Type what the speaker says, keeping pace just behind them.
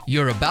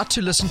You're about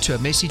to listen to a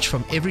message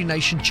from Every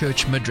Nation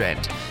Church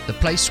Midrand, the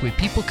place where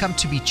people come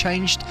to be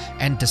changed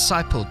and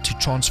discipled to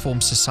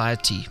transform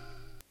society.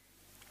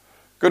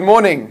 Good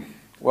morning.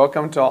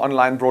 Welcome to our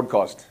online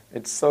broadcast.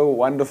 It's so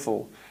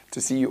wonderful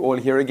to see you all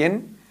here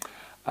again.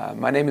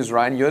 My name is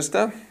Ryan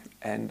Jooste,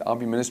 and I'll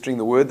be ministering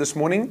the word this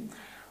morning.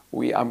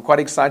 I'm quite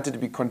excited to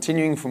be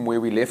continuing from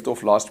where we left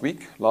off last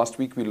week. Last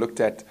week we looked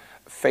at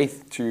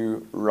faith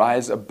to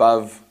rise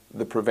above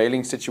the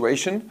prevailing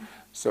situation.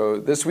 So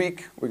this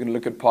week we're going to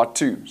look at part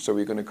 2. So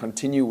we're going to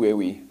continue where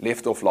we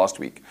left off last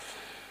week.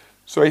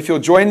 So if you'll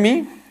join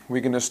me, we're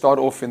going to start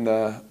off in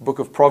the book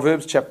of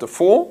Proverbs chapter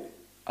 4.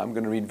 I'm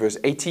going to read verse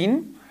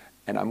 18,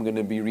 and I'm going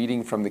to be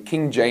reading from the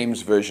King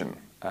James Version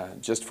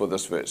just for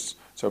this verse.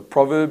 So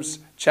Proverbs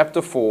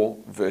chapter 4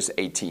 verse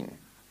 18.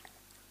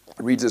 It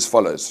reads as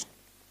follows.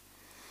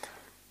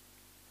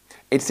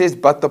 It says,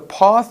 "But the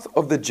path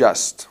of the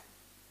just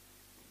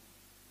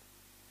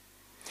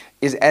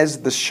is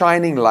as the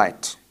shining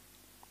light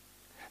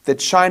that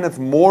shineth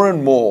more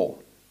and more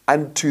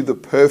unto the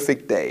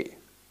perfect day."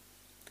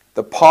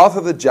 The path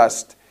of the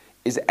just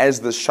is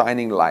as the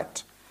shining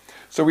light.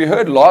 So we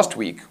heard last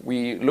week,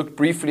 we looked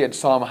briefly at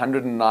Psalm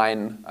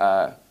 119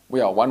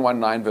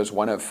 verse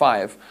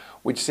 105,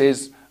 which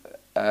says,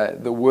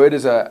 the word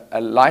is a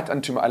lamp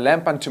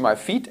unto my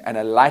feet and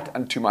a light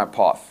unto my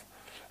path.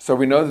 So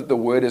we know that the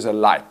word is a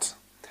light.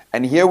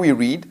 And here we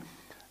read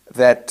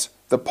that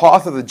the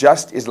path of the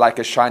just is like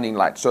a shining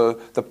light. So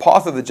the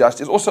path of the just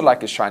is also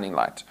like a shining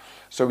light.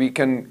 So we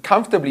can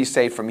comfortably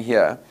say from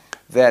here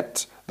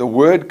that the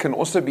word can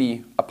also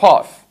be a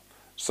path.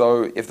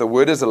 So if the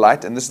word is a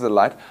light, and this is the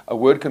light, the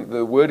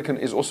word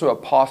is also a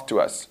path to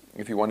us,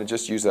 if you want to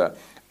just use a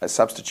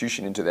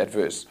substitution into that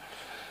verse.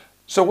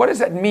 So what does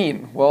that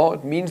mean? Well,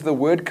 it means the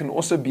word can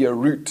also be a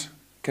route,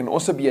 can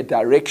also be a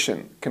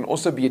direction, can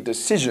also be a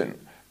decision,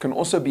 can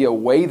also be a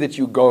way that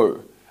you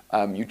go.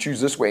 You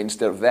choose this way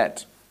instead of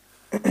that.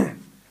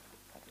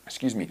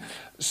 Excuse me.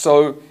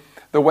 So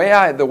the way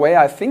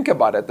I think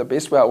about it, the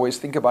best way I always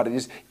think about it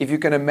is if you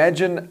can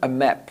imagine a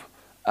map,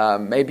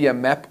 maybe a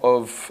map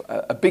of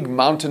a big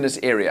mountainous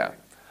area,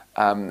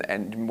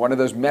 and one of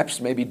those maps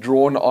may be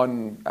drawn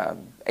on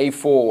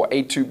A4 or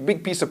A2,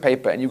 big piece of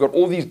paper, and you've got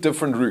all these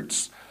different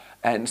routes.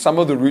 And some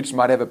of the routes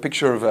might have a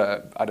picture of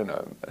a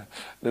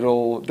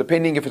little,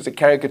 depending if it's a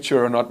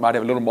caricature or not, might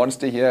have a little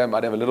monster here,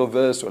 might have a little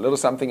this or a little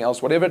something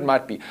else, whatever it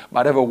might be.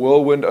 Might have a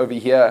whirlwind over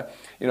here,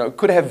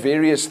 could have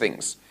various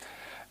things.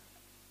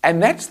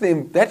 And that's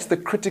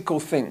the critical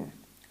thing,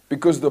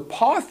 because the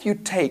path you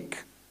take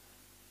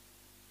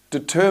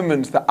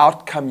determines the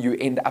outcome you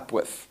end up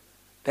with.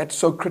 That's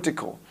so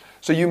critical.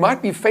 So you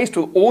might be faced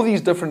with all these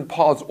different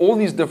paths, all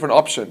these different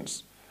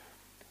options.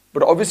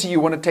 But obviously you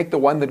want to take the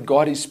one that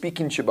God is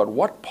speaking to you about.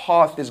 What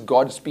path is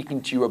God speaking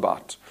to you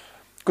about?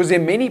 Because there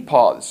are many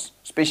paths,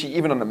 especially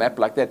even on a map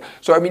like that.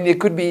 So there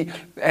could be,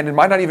 and it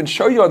might not even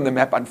show you on the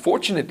map,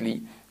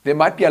 unfortunately, there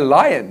might be a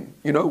lion,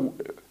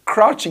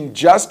 crouching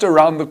just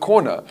around the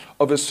corner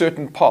of a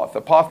certain path.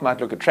 The path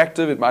might look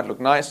attractive, it might look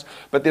nice,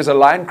 but there's a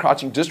lion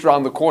crouching just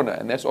around the corner,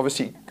 and that's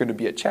obviously going to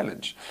be a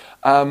challenge.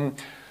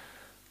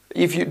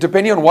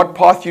 Depending on what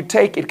path you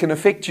take, it can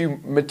affect you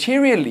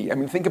materially.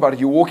 Think about it.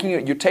 You're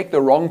walking, you take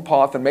the wrong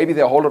path, and maybe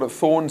there are a whole lot of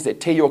thorns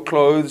that tear your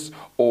clothes,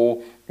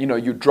 or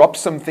you drop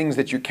some things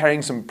that you're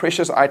carrying, some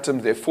precious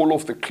items, they fall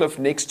off the cliff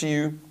next to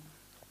you.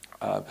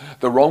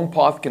 The wrong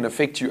path can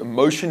affect you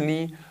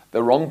emotionally.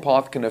 The wrong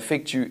path can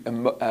affect you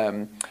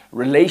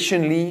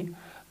relationally.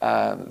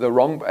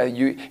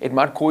 It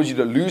might cause you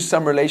to lose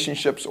some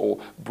relationships or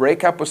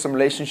break up with some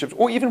relationships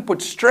or even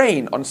put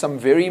strain on some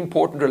very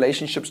important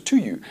relationships to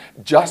you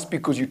just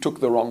because you took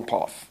the wrong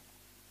path.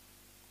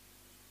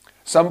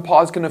 Some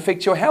paths can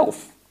affect your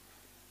health.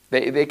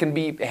 There can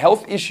be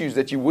health issues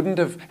that wouldn't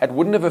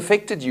have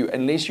affected you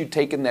unless you'd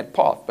taken that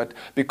path. But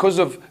because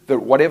of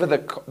whatever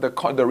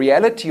the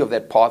reality of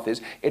that path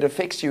is, it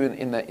affects you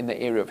in the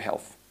area of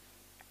health.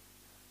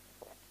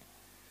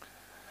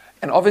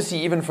 And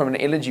obviously, even from an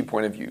energy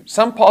point of view,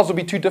 some paths will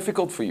be too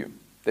difficult for you.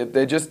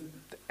 They're just,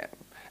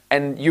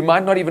 and you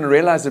might not even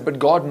realize it, but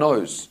God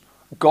knows.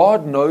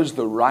 God knows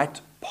the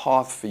right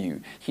path for you.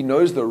 He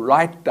knows the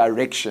right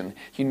direction.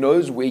 He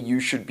knows where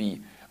you should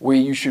be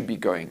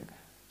going.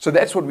 So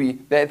that's where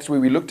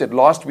we looked at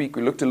last week.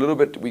 We looked a little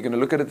bit. We're going to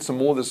look at it some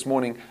more this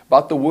morning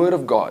about the Word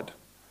of God.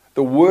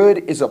 The Word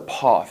is a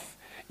path.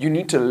 You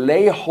need to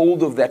lay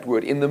hold of that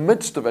word in the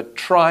midst of a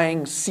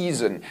trying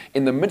season,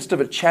 in the midst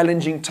of a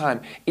challenging time.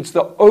 It's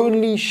the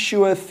only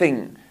sure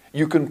thing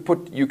you can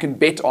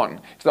bet on.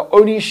 It's the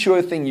only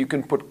sure thing you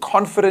can put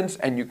confidence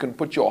and you can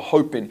put your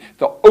hope in.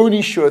 The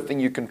only sure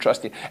thing you can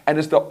trust in. And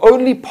it's the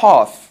only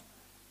path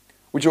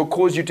which will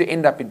cause you to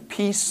end up in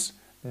peace,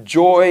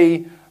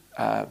 joy,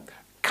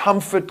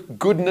 comfort,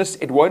 goodness.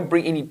 It won't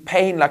bring any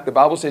pain, like the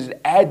Bible says.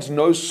 It adds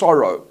no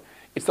sorrow.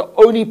 It's the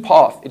only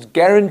path. It's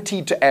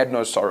guaranteed to add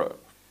no sorrow.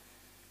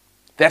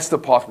 That's the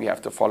path we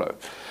have to follow.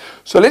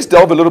 So let's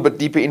delve a little bit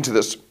deeper into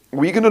this.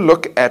 We're going to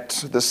look at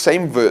the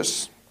same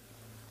verse.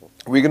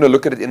 We're going to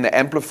look at it in the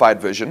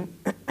Amplified version.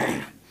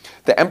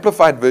 The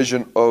Amplified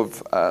version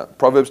of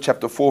Proverbs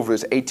chapter 4,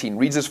 verse 18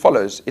 reads as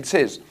follows. It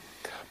says,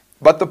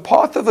 "But the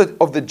path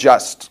of the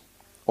just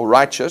or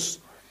righteous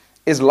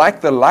is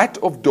like the light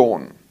of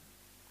dawn.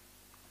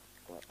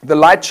 The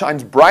light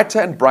shines brighter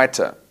and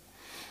brighter.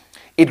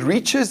 It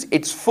reaches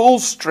its full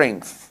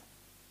strength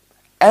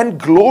and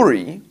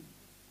glory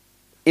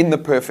in the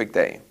perfect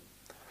day."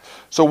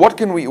 So what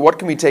can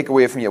we take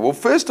away from here? Well,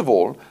 first of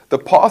all, the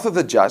path of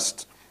the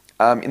just,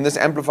 in this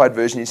Amplified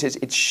version, he says,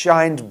 it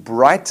shines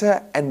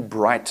brighter and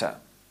brighter.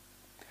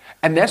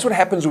 And that's what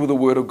happens with the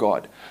Word of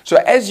God. So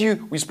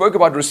we spoke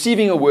about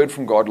receiving a word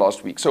from God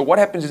last week. So what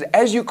happens is,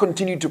 as you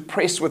continue to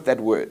press with that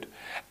word,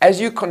 as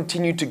you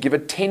continue to give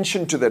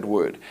attention to that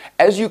word,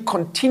 as you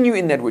continue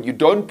in that word, you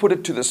don't put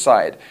it to the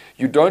side.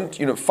 You don't,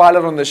 file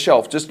it on the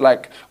shelf, just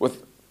like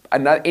with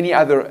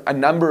a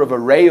number of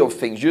array of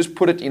things. You just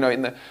put it,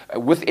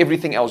 with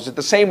everything else. It's at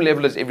the same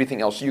level as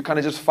everything else. So you kind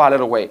of just file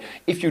it away.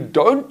 If you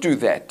don't do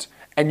that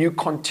and you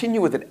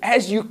continue with it,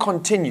 as you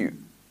continue,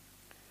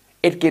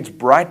 it gets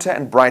brighter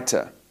and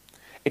brighter.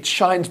 It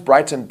shines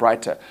brighter and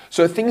brighter.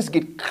 So things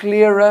get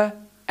clearer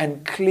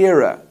and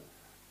clearer.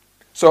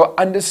 So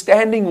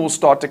understanding will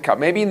start to come.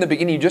 Maybe in the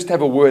beginning you just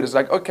have a word. It's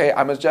like, okay,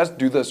 I must just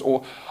do this.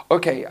 Or,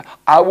 okay,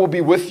 I will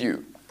be with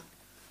you.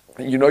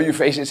 And you're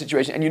facing a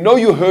situation. And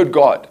you heard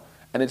God.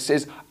 And it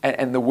says,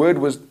 and the word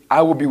was,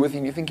 I will be with you.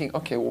 And you're thinking,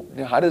 okay, well,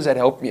 how does that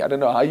help me? I don't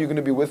know. How are you going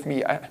to be with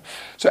me?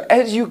 So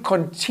as you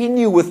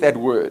continue with that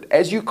word,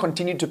 as you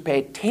continue to pay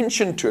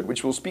attention to it,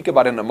 which we'll speak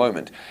about in a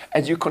moment,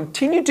 as you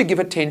continue to give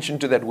attention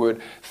to that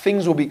word,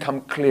 things will become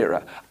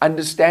clearer.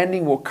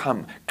 Understanding will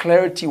come.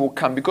 Clarity will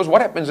come. Because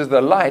what happens is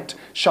the light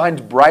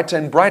shines brighter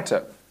and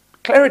brighter.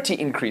 Clarity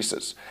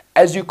increases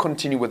as you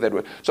continue with that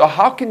word. So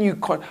how can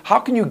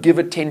you give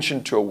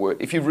attention to a word?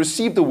 If you've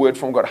received the word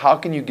from God, how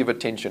can you give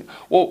attention?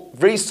 Well,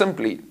 very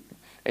simply,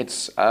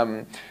 it's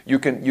you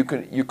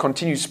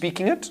continue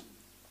speaking it,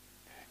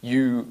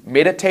 you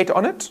meditate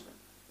on it.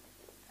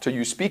 So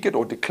you speak it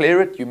or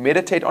declare it, you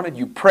meditate on it,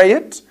 you pray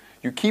it,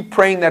 you keep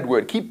praying that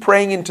word, keep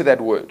praying into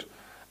that word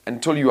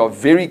until you are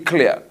very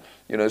clear,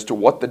 as to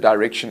what the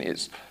direction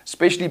is.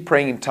 Especially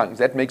praying in tongues,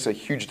 that makes a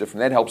huge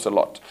difference. That helps a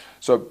lot.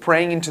 So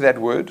praying into that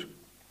word,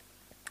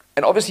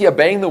 and obviously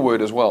obeying the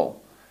word as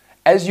well.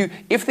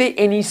 If there are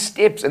any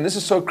steps, and this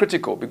is so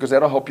critical because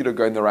that'll help you to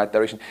go in the right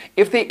direction.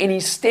 If there are any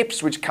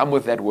steps which come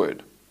with that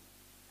word,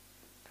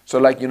 so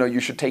like, you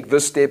should take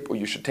this step or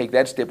you should take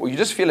that step, or you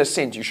just feel a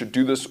sense you should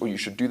do this or you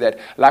should do that.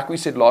 Like we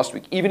said last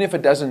week, even if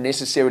it doesn't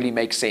necessarily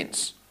make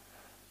sense,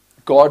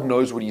 God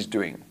knows what He's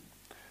doing.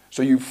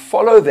 So you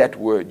follow that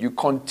word, you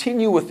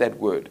continue with that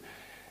word.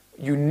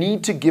 You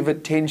need to give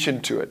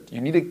attention to it.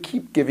 You need to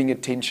keep giving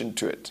attention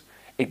to it.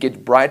 It gets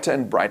brighter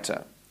and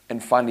brighter,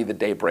 and finally the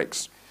day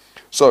breaks.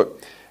 So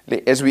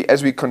as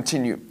we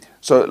continue,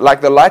 so like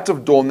the light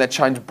of dawn that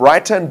shines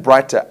brighter and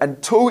brighter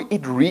until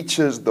it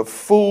reaches the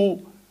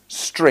full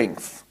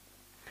strength.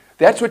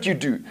 That's what you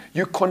do.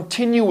 You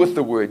continue with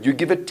the word. You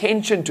give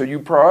attention to it.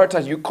 You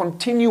prioritize. You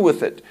continue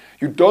with it.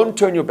 You don't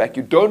turn your back.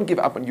 You don't give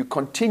up. And you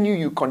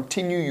continue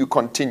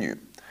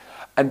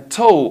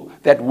until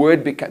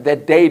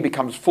that day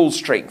becomes full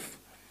strength.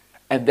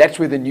 And that's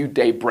where the new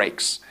day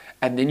breaks.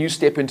 And then you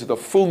step into the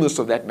fullness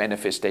of that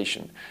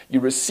manifestation.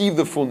 You receive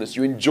the fullness.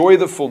 You enjoy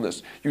the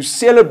fullness. You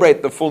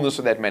celebrate the fullness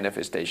of that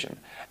manifestation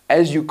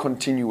as you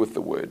continue with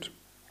the word.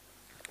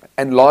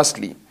 And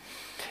lastly,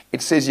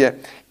 it says here,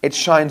 it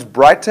shines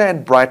brighter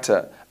and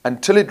brighter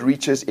until it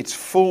reaches its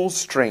full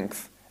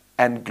strength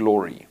and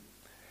glory.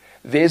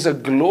 There's a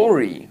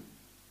glory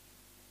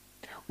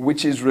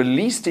which is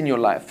released in your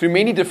life through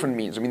many different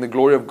means. The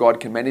glory of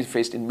God can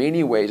manifest in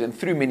many ways and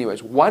through many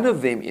ways. One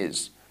of them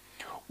is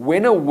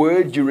when a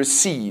word you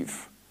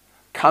receive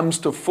comes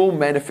to full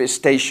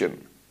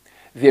manifestation,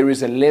 there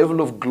is a level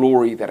of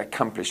glory that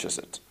accomplishes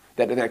it.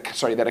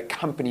 That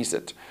accompanies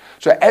it.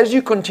 So as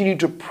you continue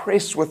to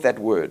press with that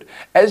word,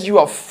 as you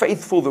are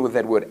faithful with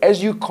that word,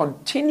 as you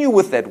continue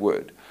with that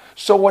word,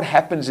 so what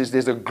happens is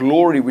there's a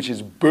glory which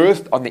is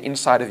birthed on the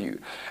inside of you.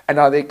 And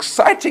now the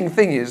exciting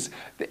thing is,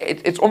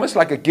 it's almost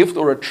like a gift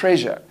or a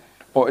treasure,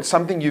 or it's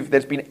something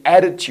that's been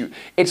added to you.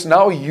 It's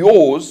now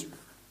yours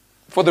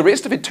for the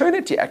rest of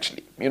eternity,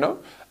 actually.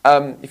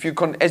 If you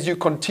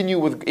continue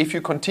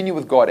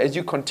with God,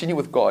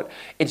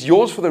 it's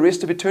yours for the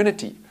rest of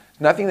eternity.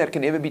 Nothing that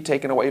can ever be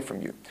taken away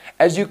from you.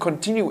 As you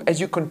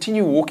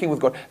continue walking with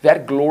God,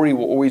 that glory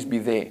will always be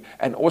there.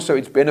 And also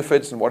its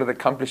benefits and what it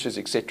accomplishes,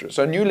 etc.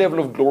 So a new level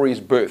of glory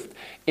is birthed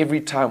every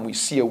time we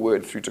see a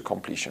word through to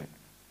completion.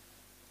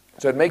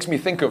 So it makes me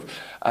think of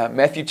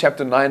Matthew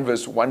chapter 9,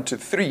 verse 1 to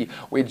 3,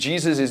 where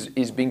Jesus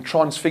is being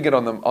transfigured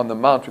on the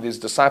mount with his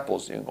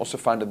disciples. You can also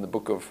find it in the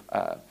book of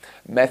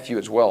Matthew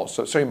as well.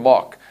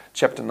 Mark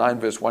chapter 9,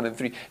 verse 1 and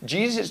 3.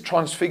 Jesus is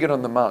transfigured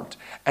on the mount,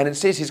 and it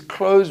says his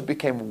clothes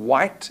became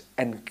white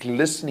and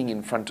glistening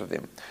in front of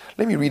them.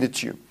 Let me read it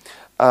to you.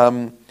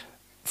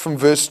 From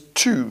verse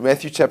 2,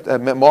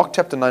 Mark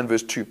chapter 9,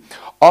 verse 2.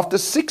 After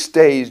 6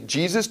 days,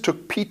 Jesus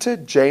took Peter,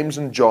 James,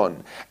 and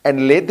John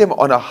and led them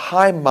on a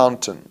high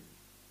mountain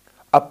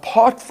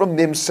apart from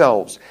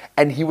themselves,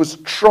 and he was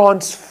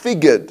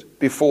transfigured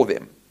before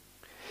them.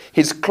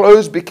 His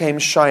clothes became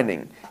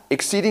shining,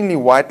 exceedingly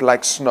white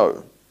like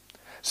snow,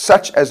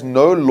 such as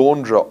no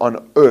launderer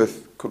on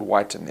earth could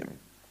whiten them.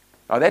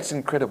 Now that's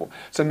incredible.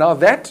 So now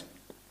that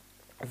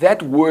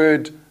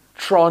word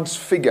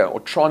transfigure or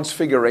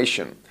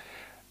transfiguration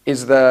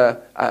is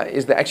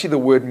actually the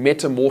word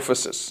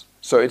metamorphosis.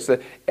 So it's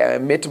the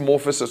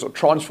metamorphosis or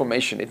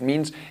transformation. It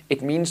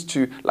means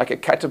to, like a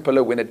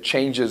caterpillar when it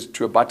changes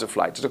to a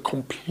butterfly. It's a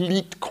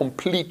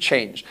complete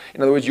change.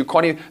 In other words, you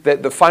can't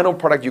even, the final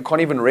product you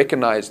can't even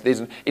recognize.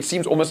 It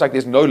seems almost like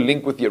there's no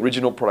link with the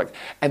original product.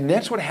 And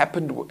that's what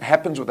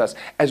happens with us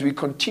as we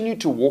continue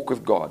to walk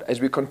with God, as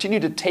we continue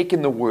to take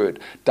in the Word,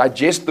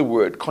 digest the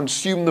Word,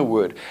 consume the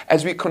Word,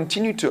 as we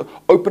continue to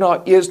open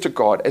our ears to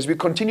God, as we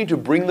continue to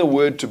bring the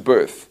Word to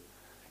birth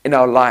in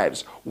our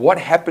lives. What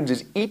happens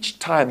is each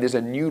time there's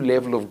a new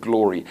level of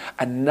glory,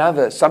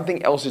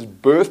 something else is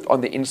birthed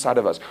on the inside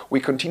of us. We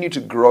continue to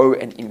grow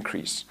and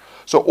increase.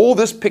 So all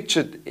this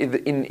picture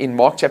in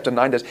Mark chapter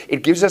 9 does,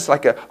 it gives us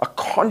like a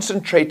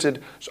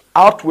concentrated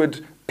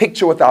outward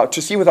picture to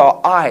see with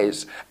our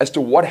eyes as to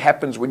what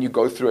happens when you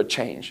go through a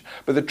change.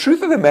 But the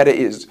truth of the matter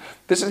is,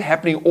 this is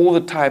happening all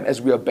the time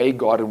as we obey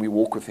God and we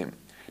walk with Him.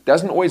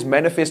 Doesn't always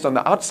manifest on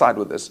the outside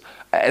with this,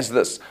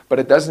 but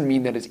it doesn't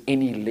mean that it's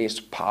any less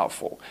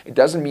powerful. It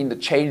doesn't mean the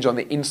change on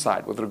the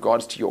inside with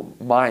regards to your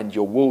mind,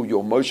 your will,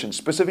 your emotions,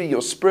 specifically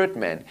your spirit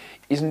man,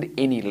 isn't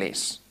any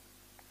less.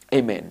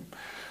 Amen.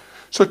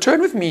 So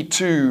turn with me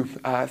to,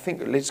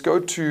 let's go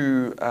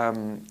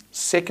to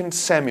 2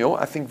 Samuel,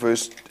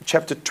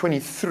 chapter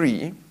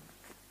 23.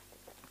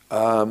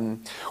 We're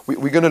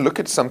going to look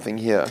at something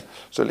here.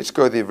 So let's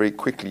go there very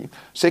quickly.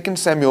 2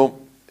 Samuel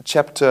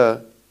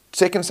chapter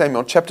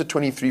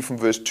 23 from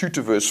verse 2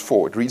 to verse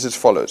 4. It reads as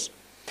follows.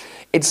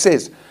 It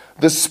says,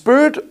 "The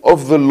Spirit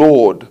of the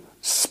Lord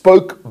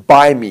spoke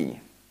by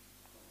me,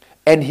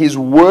 and His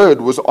word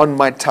was on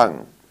my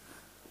tongue.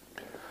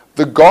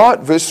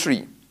 Verse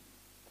 3.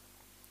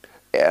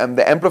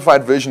 The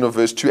Amplified version of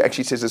verse 2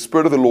 actually says, the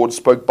Spirit of the Lord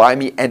spoke by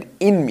me and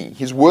in me.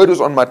 His word was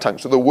on my tongue."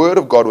 So the word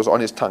of God was on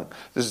his tongue.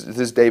 This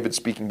is David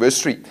speaking.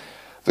 Verse 3.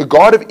 "The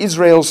God of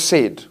Israel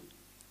said,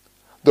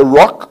 the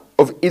rock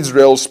of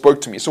Israel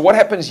spoke to me." So what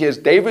happens here is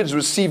David's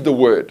received the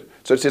word.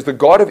 So it says, the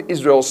God of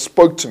Israel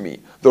spoke to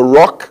me. The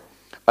rock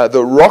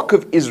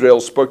of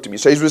Israel spoke to me.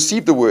 So he's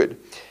received the word.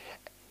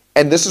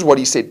 And this is what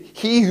he said.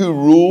 He who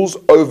rules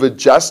over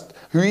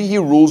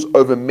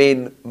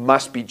men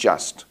must be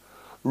just,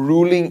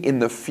 ruling in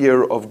the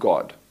fear of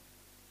God.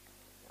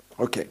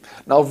 Okay,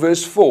 now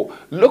verse 4.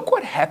 Look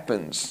what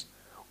happens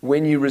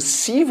when you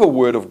receive a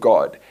word of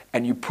God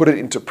and you put it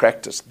into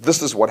practice.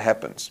 This is what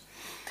happens.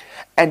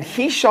 "And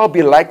he shall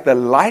be like the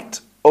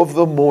light of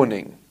the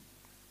morning,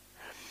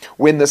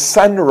 when the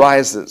sun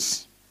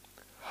rises,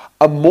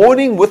 a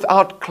morning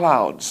without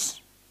clouds,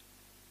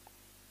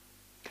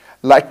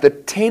 like the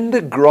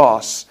tender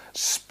grass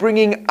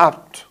springing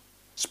out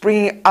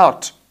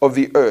of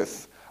the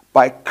earth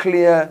by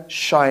clear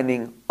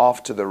shining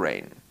after the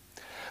rain."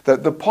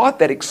 The part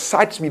that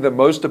excites me the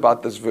most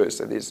about this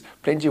verse, and there's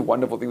plenty of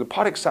wonderful things, the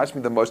part that excites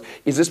me the most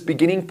is this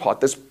beginning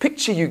part, this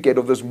picture you get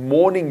of this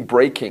morning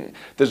breaking,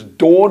 this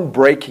dawn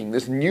breaking,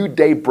 this new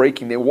day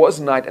breaking. There was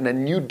night and a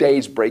new day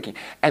is breaking.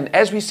 And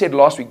as we said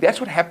last week,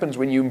 that's what happens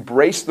when you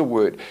embrace the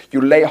word.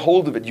 You lay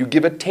hold of it, you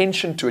give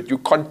attention to it, you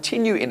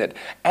continue in it.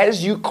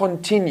 As you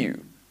continue,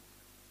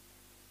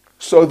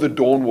 so the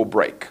dawn will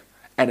break.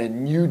 And a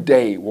new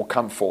day will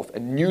come forth. A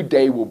new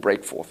day will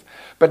break forth.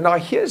 But now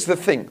here's the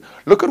thing.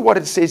 Look at what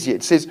it says here.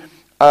 It says,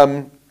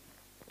 from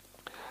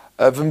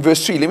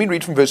verse 3, let me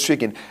read from verse 3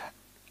 again.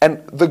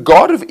 "And the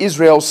God of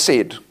Israel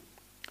said,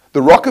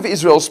 the rock of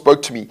Israel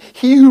spoke to me,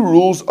 he who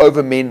rules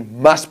over men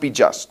must be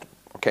just."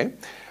 Okay?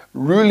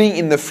 Ruling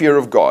in the fear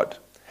of God.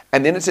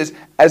 And then it says,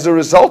 as a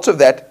result of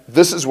that,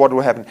 this is what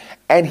will happen.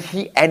 And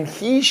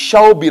he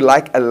shall be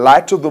like a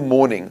light of the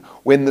morning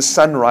when the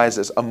sun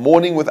rises, a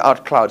morning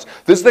without clouds.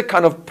 This is the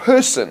kind of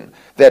person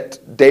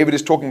that David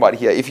is talking about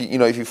here. If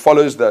he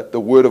follows the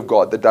word of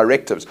God, the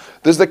directives,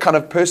 this is the kind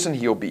of person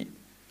he'll be.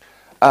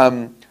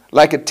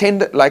 Like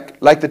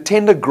the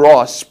tender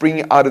grass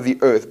springing out of the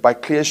earth by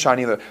clear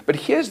shining of the earth. But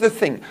here's the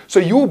thing. So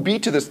you'll be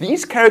to this.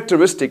 These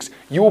characteristics,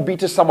 you will be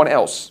to someone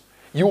else.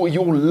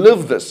 You'll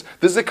live this.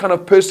 This is the kind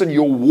of person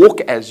you'll walk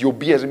as, you'll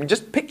be as. I mean,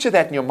 just picture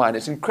that in your mind.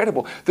 It's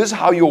incredible. This is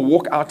how you'll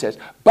walk out as.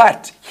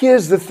 But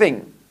here's the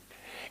thing.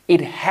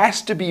 It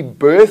has to be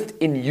birthed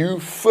in you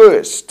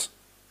first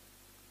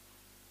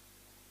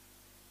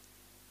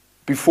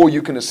before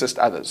you can assist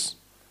others.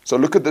 So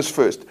look at this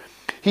first.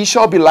 "He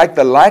shall be like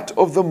the light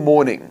of the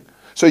morning."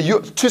 So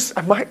to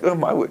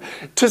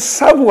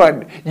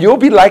someone, you'll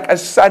be like a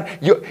sun.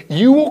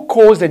 You will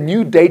cause a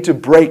new day to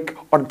break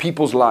on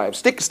people's lives.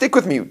 Stick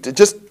with me.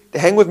 Just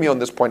hang with me on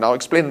this point. I'll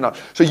explain it now.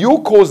 So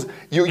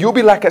you'll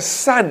be like a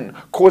sun,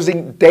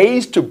 causing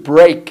days to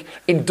break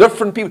in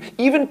different people,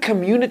 even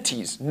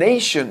communities,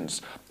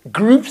 nations,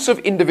 Groups of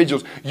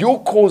individuals. You'll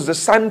cause the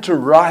sun to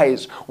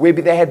rise where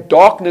they had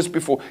darkness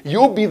before.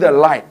 You'll be the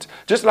light.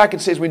 Just like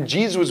it says when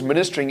Jesus was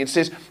ministering, it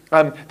says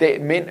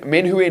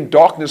men who were in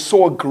darkness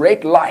saw a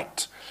great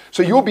light.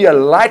 So you'll be a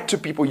light to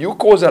people. You'll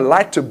cause a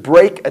light to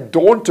break, a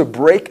dawn to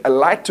break, a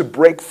light to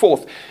break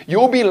forth.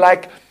 You'll be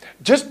like,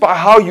 just by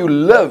how you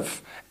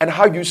live and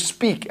how you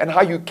speak and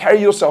how you carry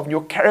yourself and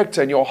your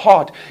character and your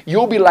heart,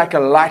 you'll be like a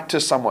light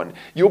to someone.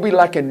 You'll be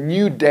like a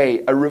new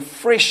day, a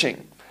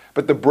refreshing,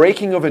 but the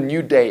breaking of a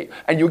new day.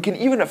 And you can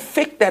even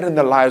affect that in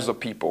the lives of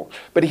people.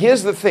 But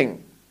here's the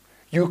thing.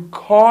 You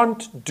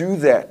can't do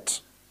that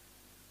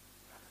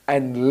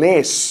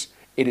unless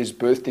it is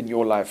birthed in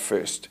your life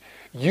first.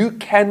 You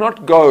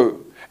cannot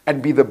go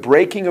and be the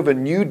breaking of a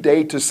new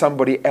day to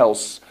somebody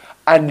else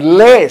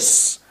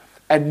unless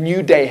a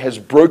new day has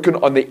broken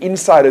on the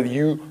inside of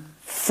you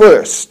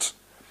first.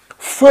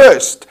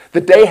 First,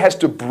 the day has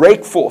to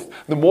break forth.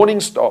 The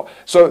morning star.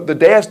 So the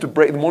day has to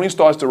break. The morning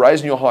star has to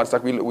rise in your hearts,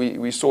 like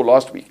we saw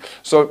last week.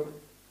 So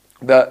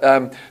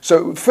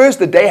first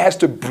the day has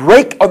to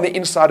break on the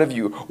inside of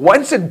you.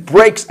 Once it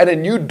breaks and a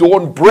new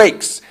dawn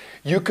breaks,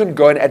 you can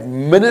go and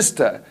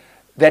administer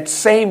that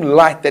same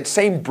light, that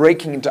same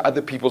breaking into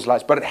other people's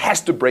lives, but it has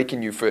to break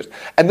in you first.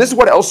 And this is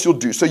what else you'll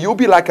do. So you'll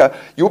be like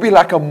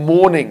a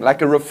morning,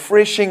 like a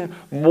refreshing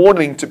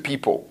morning to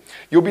people.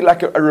 You'll be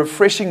like a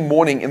refreshing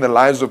morning in the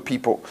lives of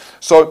people.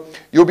 So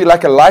you'll be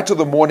like a light of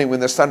the morning when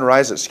the sun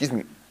rises.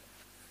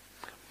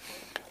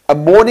 A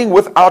morning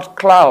without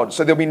clouds.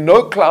 So there'll be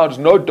no clouds,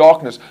 no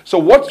darkness. So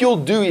what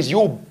you'll do is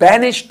you'll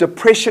banish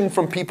depression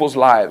from people's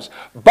lives.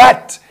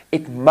 But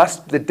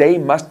the day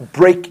must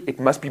break. It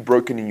must be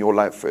broken in your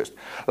life first.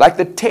 Like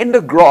the tender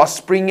grass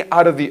springing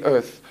out of the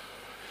earth.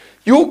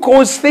 You'll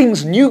cause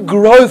things, new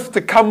growth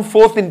to come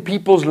forth in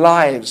people's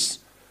lives.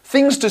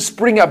 Things to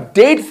spring up,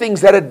 dead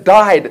things that had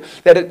died,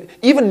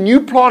 even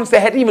new plants they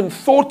hadn't even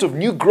thought of,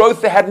 new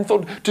growth they hadn't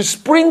thought, to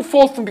spring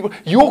forth from people.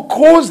 You'll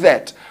cause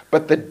that.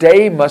 But the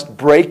day must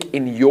break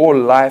in your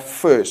life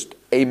first.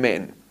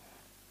 Amen.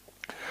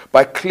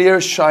 By clear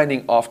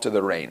shining after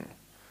the rain.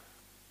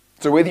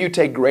 So whether you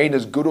take rain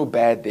as good or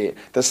bad there,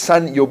 the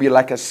sun, you'll be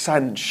like a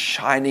sun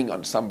shining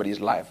on somebody's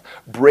life,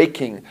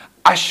 breaking,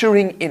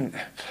 ushering in.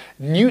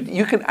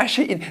 You can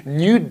usher in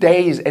new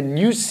days and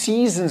new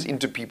seasons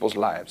into people's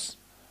lives.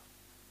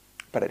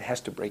 But it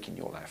has to break in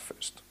your life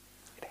first.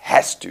 It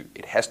has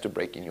to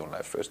break in your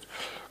life first.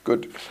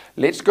 Good.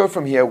 Let's go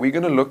from here. We're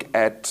going to look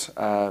at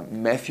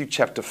Matthew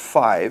chapter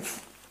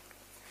 5.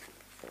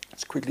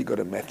 Let's quickly go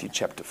to Matthew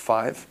chapter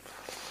 5.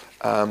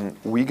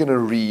 We're going to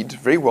read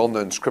very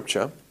well-known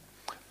scripture.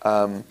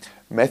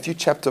 Matthew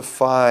chapter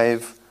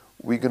 5,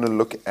 we're going to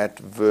look at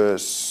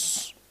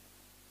verse...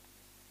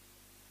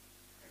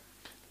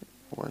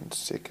 One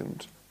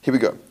second. Here we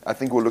go. I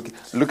think we'll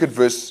look at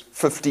verse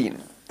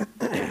 15.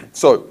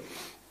 So,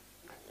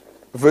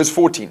 verse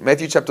 14.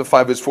 Matthew chapter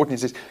 5, verse 14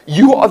 says,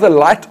 "You are the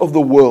light of the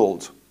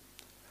world.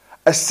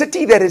 A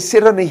city that is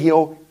set on a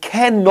hill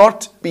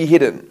cannot be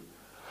hidden.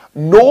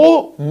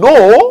 Nor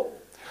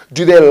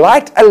do they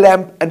light a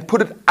lamp and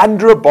put it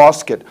under a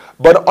basket,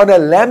 but on a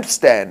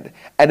lampstand,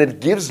 and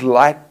it gives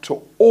light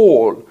to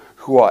all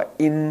who are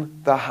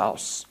in the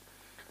house."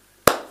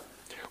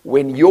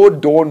 When your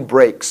dawn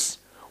breaks,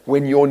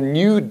 when your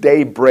new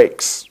day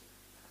breaks,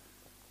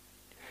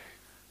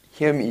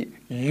 hear me,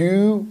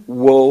 you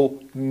will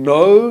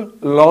no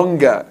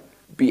longer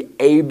be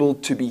able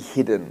to be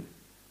hidden.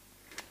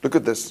 Look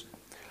at this.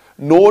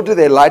 "Nor do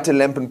they light a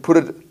lamp and put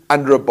it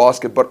under a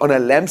basket, but on a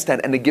lampstand,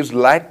 and it gives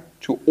light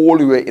to all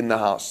who are in the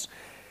house."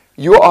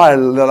 You are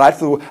the light of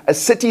the world. A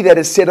city that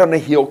is set on a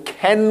hill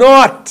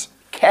cannot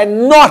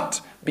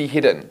be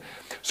hidden.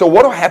 So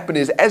what will happen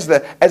is, as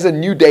a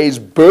new day is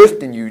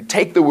birthed in you, you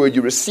take the word,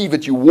 you receive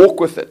it, you walk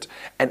with it,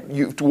 and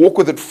you have to walk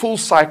with it full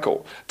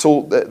cycle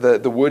till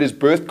the word is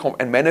birthed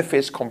and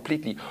manifests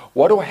completely.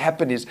 What will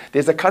happen is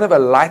there's a kind of a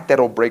light that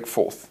will break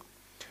forth.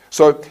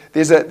 So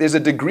there's a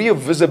degree of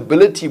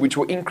visibility which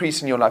will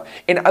increase in your life.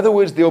 In other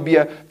words, there'll be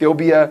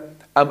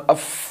a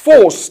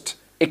forced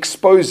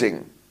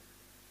exposing.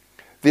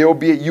 There'll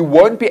be you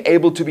won't be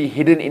able to be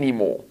hidden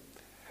anymore.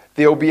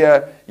 There'll be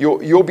a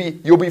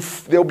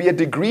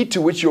degree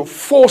to which you're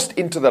forced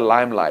into the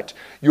limelight.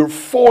 You're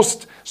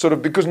forced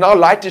because now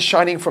light is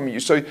shining from you.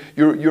 So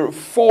you're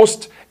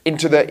forced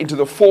into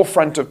the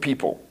forefront of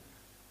people.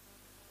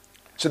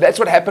 So that's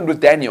what happened with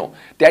Daniel.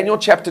 Daniel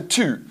chapter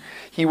 2.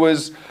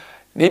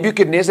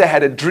 Nebuchadnezzar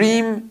had a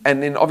dream,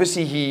 and then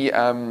obviously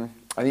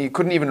I think he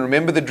couldn't even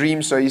remember the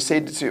dream, so he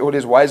said to all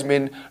his wise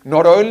men,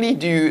 "Not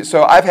only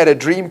so I've had a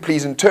dream,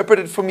 please interpret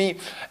it for me."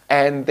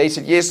 And they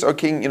said, "Yes, O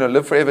king,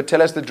 live forever,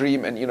 tell us the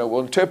dream, and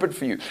we'll interpret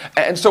for you."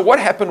 And so what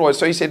happened was,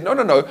 so he said, no,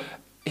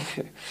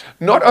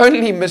 not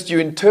only must you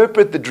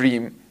interpret the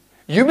dream,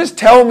 you must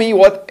tell me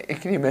what,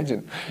 can you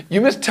imagine? You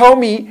must tell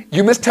me.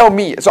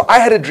 So I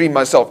had a dream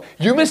myself.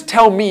 You must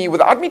tell me,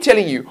 without me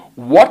telling you,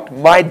 what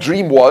my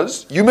dream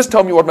was. You must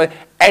tell me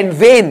and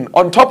then,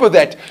 on top of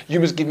that, you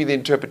must give me the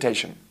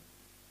interpretation.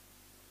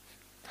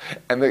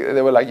 And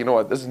they were like, you know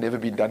what, this has never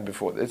been done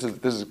before. This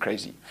is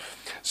crazy.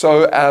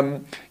 So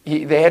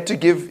they had to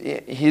give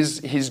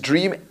his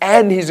dream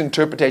and his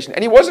interpretation.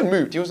 And he wasn't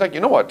moved. He was like, you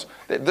know what,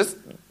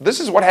 this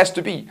is what has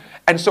to be.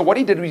 And so what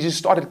he did was he just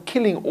started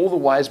killing all the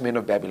wise men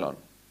of Babylon.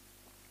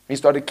 He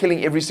started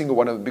killing every single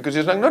one of them because he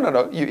was like,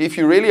 no. If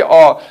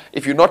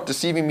you're not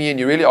deceiving me and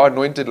you really are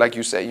anointed, like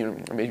you say,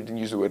 maybe you didn't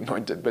use the word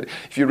anointed, but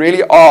if you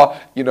really are,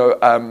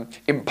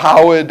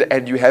 empowered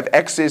and you have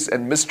access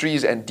and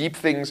mysteries and deep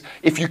things,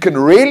 if you can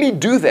really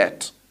do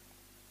that,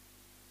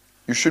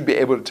 you should be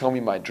able to tell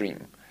me my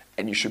dream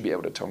and you should be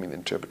able to tell me the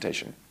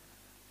interpretation.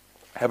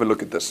 Have a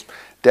look at this.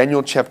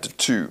 Daniel chapter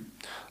 2.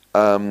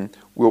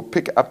 We'll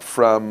pick up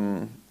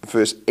from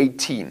verse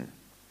 18.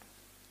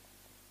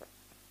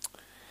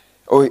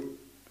 Oh,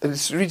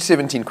 let's read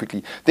 17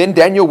 quickly. Then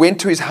Daniel went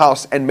to his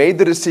house and made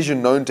the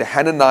decision known to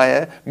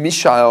Hananiah,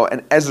 Mishael,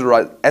 and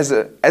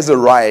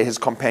Azariah, his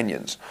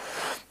companions,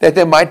 that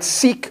they might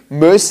seek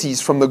mercies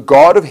from the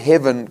God of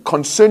heaven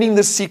concerning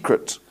the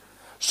secret,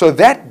 so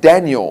that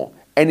Daniel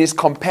and his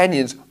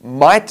companions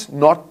might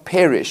not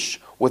perish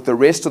with the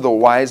rest of the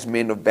wise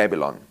men of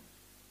Babylon.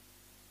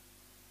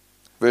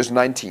 Verse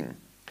 19.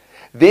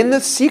 Then the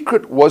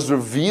secret was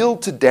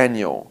revealed to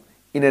Daniel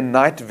in a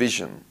night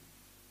vision.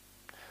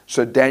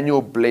 So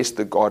Daniel blessed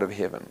the God of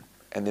heaven.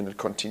 And then it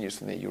continues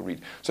from there, you'll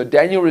read. So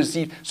Daniel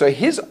received, so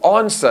his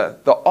answer,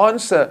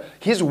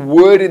 his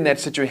word in that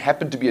situation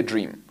happened to be a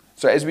dream.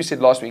 So as we said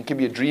last week, it can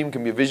be a dream, it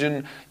can be a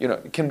vision,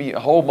 it can be a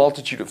whole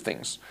multitude of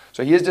things.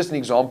 So here's just an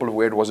example of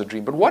where it was a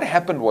dream. But what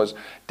happened was,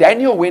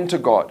 Daniel went to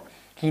God.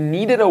 He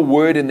needed a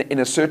word in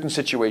a certain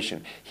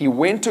situation. He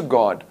went to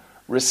God,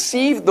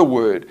 received the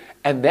word,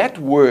 and that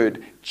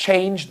word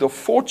changed the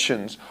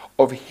fortunes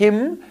of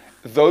him,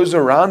 those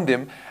around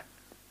him,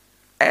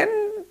 and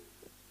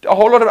a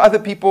whole lot of other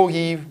people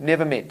he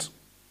never met,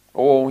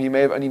 or he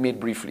may have only met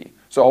briefly.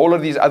 So a whole lot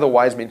of these other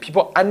wise men,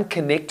 people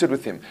unconnected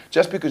with him,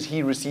 just because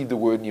he received the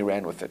word and he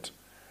ran with it.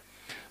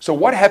 So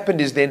what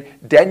happened is then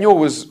Daniel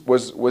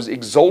was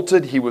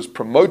exalted, he was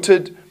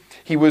promoted,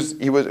 he was.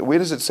 Where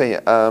does it say?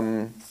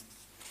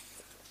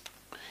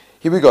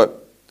 Here we go.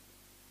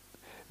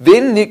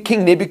 Then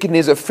King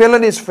Nebuchadnezzar fell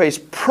on his face,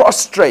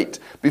 prostrate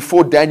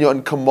before Daniel,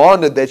 and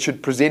commanded that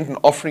should present an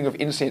offering of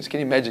incense.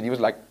 Can you imagine? He was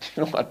like,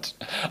 you know what?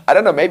 I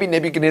don't know. Maybe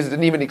Nebuchadnezzar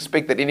didn't even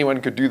expect that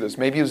anyone could do this.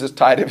 Maybe he was just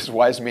tired of his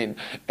wise men,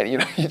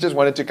 and he just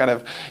wanted to kind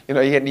of, he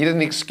needed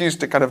an excuse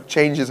to kind of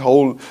change his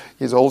whole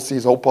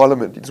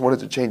parliament. He just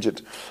wanted to change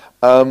it.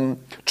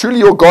 Truly,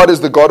 your God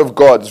is the God of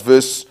gods.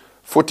 Verse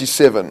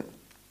 47.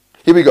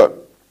 Here we go.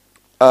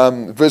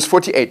 Verse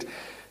 48.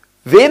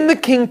 Then the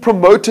king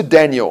promoted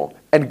Daniel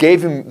and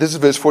gave him, this is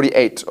verse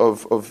 48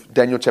 of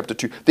Daniel chapter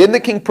 2. Then the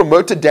king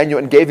promoted Daniel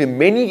and gave him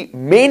many,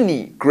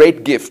 many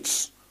great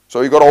gifts.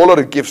 So he got a whole lot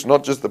of gifts,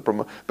 not just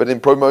but in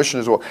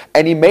promotion as well.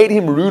 And he made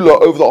him ruler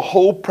over the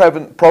whole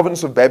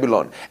province of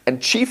Babylon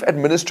and chief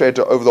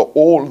administrator over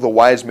all the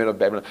wise men of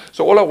Babylon.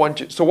 So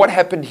what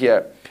happened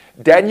here?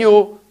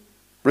 Daniel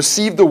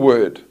received the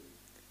word.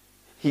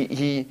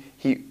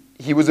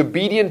 He was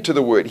obedient to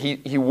the word.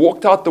 He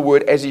walked out the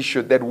word as he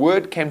should. That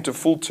word came to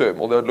full term,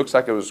 although it looks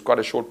like it was quite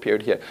a short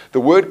period here. The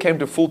word came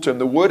to full term.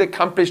 The word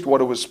accomplished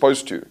what it was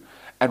supposed to.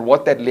 And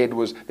what that led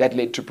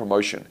to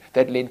promotion.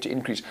 That led to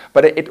increase.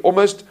 But it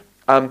almost,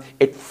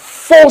 it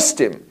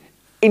forced him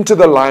into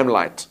the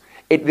limelight.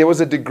 There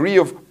was a degree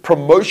of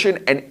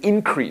promotion and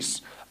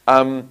increase.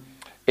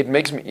 It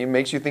makes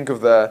you think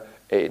of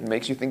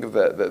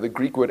the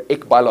Greek word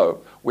ekbalo.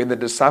 When the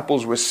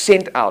disciples were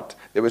sent out,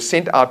 they were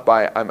sent out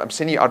by, I'm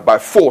sending you out by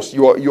force.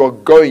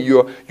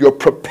 You're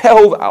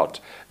propelled out.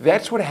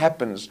 That's what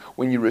happens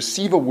when you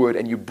receive a word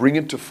and you bring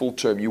it to full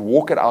term. You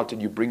walk it out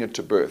and you bring it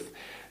to birth.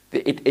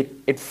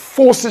 It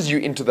forces you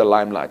into the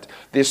limelight.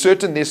 There's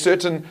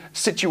certain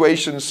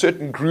situations,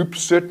 certain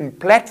groups, certain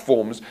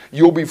platforms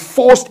you'll be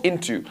forced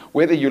into,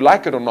 whether you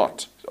like it or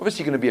not. It's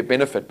obviously going to be a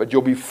benefit, but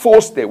you'll be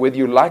forced there, whether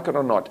you like it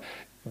or not,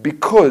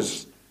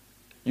 because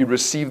you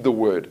receive the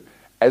word.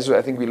 As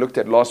I think we looked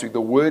at last week, the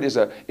word is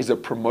a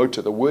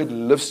promoter. The word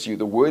lifts you.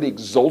 The word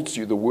exalts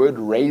you. The word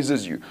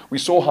raises you. We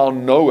saw how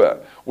Noah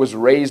was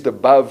raised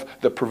above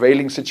the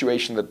prevailing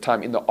situation at the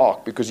time in the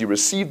ark because he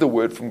received the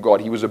word from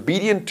God. He was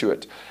obedient to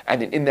it.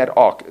 And in that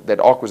ark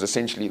was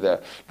essentially the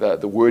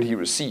word he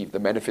received, the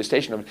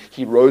manifestation of it.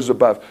 He rose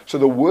above. So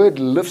the word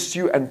lifts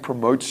you and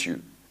promotes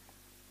you.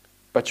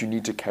 But you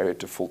need to carry it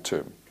to full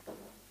term.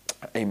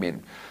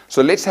 Amen.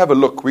 So let's have a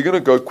look. We're going to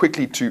go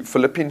quickly to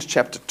Philippians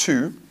chapter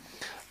 2.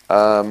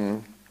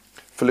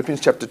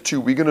 Philippians chapter 2,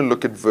 we're going to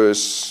look at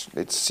verse,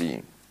 let's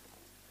see.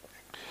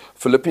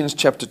 Philippians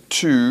chapter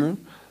 2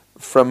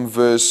 from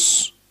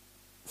verse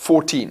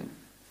 14.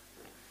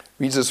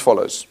 Reads as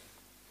follows.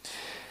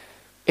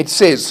 It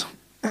says,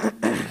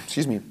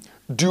 excuse me,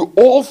 do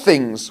all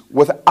things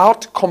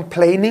without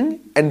complaining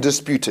and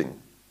disputing.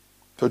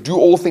 So do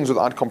all things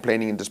without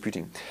complaining and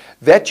disputing,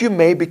 that you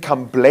may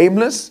become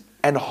blameless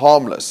and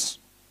harmless,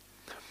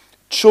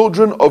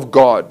 children of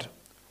God,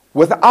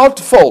 without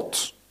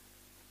fault,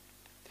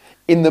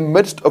 in the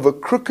midst of a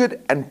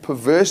crooked and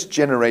perverse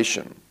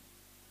generation,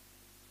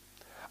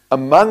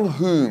 among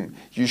whom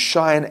you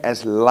shine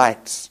as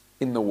lights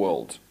in the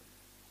world.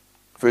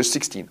 Verse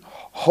 16,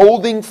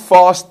 holding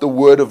fast the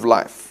word of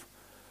life,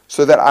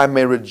 so that I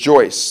may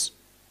rejoice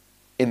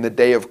in the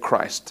day of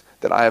Christ,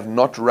 that I have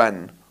not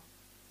run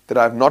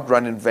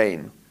in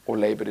vain or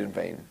labored in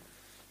vain.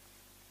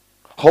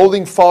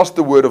 Holding fast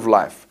the word of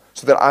life,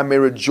 so that I may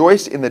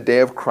rejoice in the day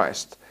of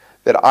Christ,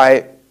 that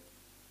I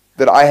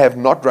have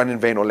not run in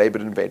vain or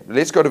labored in vain.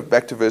 Let's go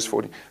back to verse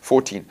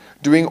 14.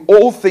 Doing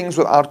all things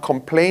without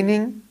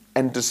complaining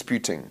and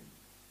disputing,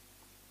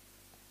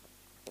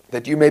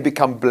 that you may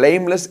become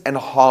blameless and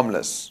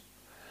harmless,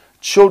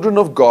 children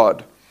of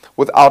God,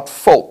 without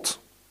fault,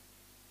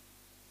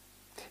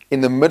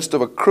 in the midst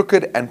of a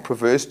crooked and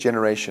perverse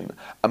generation,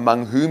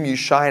 among whom you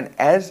shine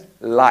as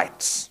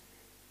lights.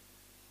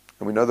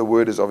 And we know the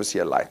word is obviously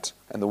a light,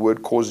 and the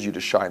word causes you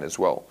to shine as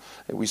well.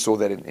 And we saw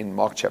that in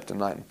Mark chapter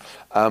 9.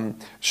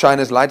 Shine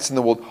as lights in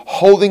the world,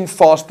 holding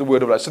fast the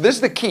word of life. So this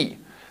is the key.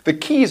 The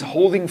key is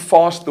holding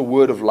fast the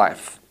word of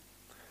life.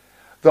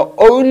 The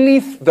only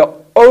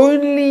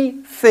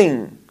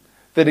thing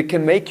that it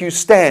can make you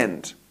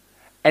stand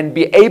and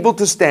be able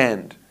to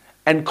stand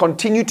and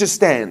continue to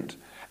stand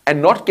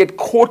and not get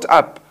caught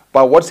up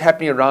by what's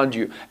happening around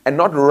you and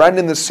not run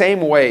in the same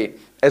way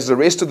as the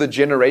rest of the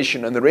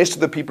generation and the rest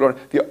of the people.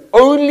 The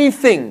only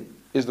thing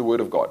is the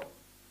word of God.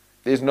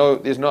 There's no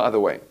other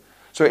way.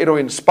 So it'll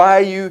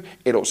inspire you,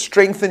 it'll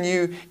strengthen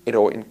you,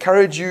 it'll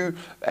encourage you,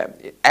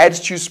 it adds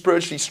to you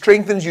spiritually,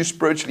 strengthens you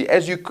spiritually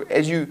as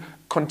you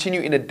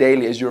continue in it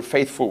daily, as you're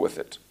faithful with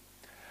it.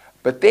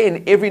 But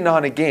then every now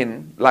and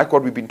again, like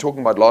what we've been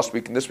talking about last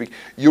week and this week,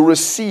 you'll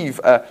receive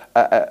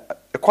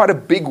quite a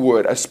big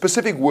word, a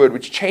specific word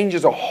which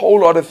changes a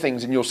whole lot of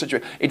things in your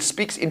situation. It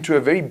speaks into a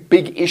very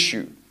big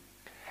issue.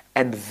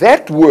 And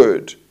that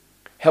word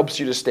helps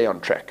you to stay on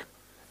track.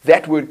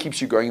 That word keeps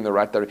you going in the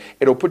right direction.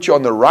 It'll put you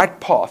on the right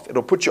path.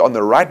 It'll put you on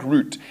the right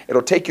route.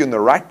 It'll take you in the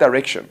right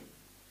direction.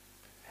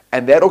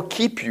 And that'll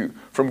keep you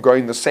from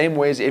going the same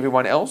way as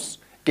everyone else,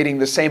 getting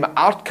the same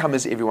outcome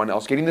as everyone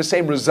else, getting the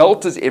same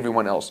result as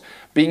everyone else,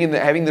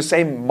 having the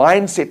same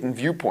mindset and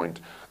viewpoint.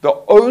 The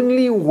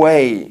only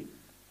way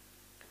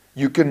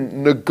you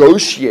can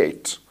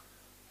negotiate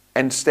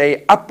and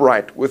stay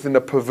upright within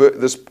a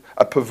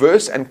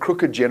perverse and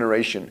crooked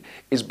generation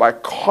is by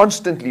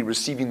constantly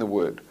receiving the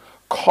word,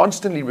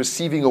 constantly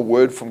receiving a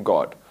word from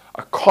God,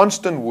 a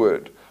constant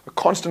word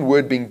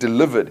being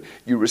delivered.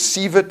 You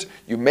receive it,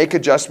 you make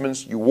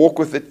adjustments, you walk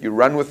with it, you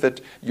run with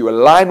it, you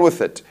align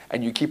with it,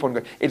 and you keep on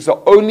going. It's the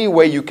only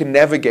way you can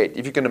navigate.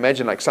 If you can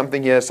imagine like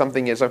something here,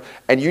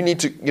 and you need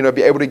to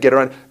be able to get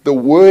around. The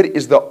word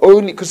is the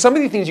only, because some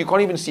of these things you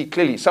can't even see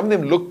clearly. Some of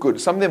them look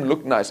good, some of them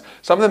look nice.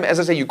 Some of them, as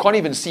I say, you can't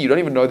even see. You don't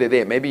even know they're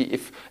there. Maybe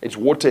if it's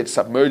water, it's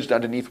submerged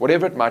underneath,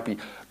 whatever it might be.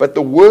 But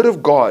the word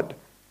of God,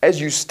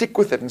 as you stick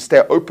with it and stay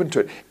open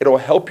to it, it'll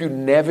help you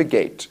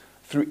navigate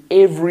through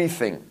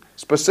everything.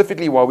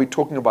 Specifically while we're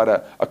talking about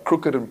a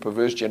crooked and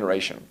perverse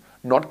generation,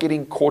 not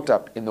getting caught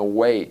up in the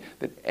way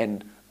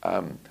and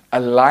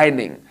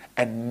aligning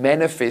and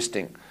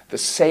manifesting the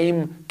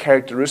same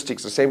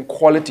characteristics, the same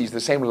qualities, the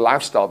same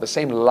lifestyle, the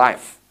same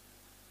life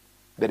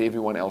that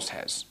everyone else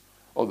has,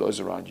 or those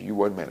around you. You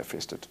won't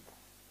manifest it.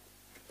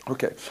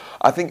 Okay,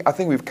 I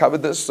think we've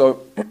covered this.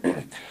 So,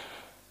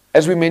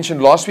 as we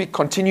mentioned last week,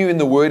 continue in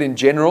the Word in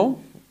general.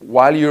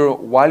 While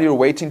you're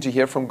waiting to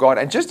hear from God,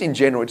 and just in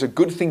general, it's a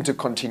good thing to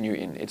continue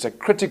in. It's a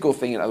critical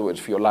thing, in other words,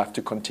 for your life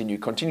to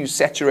continue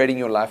saturating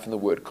your life in the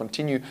Word,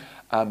 continue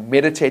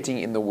meditating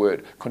in the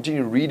Word,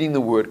 continue reading the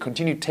Word,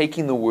 continue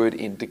taking the Word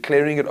in,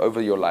 declaring it over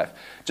your life,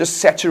 just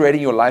saturating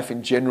your life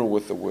in general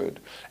with the Word,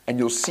 and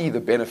you'll see the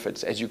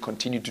benefits as you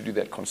continue to do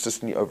that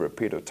consistently over a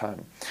period of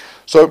time.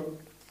 So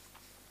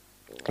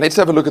let's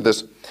have a look at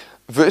this.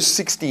 Verse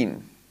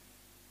 16.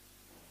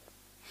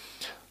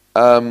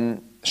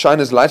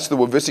 Shine as lights to the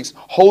world. Verse 6,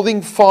 holding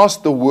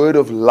fast the word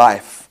of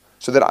life,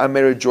 so that I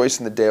may rejoice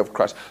in the day of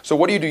Christ. So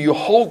what do? You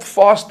hold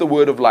fast the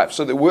word of life.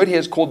 So the word here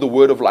is called the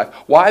word of life.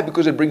 Why?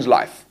 Because it brings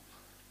life.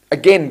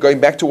 Again, going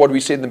back to what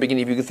we said in the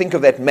beginning, if you can think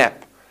of that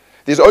map,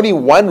 there's only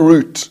one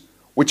route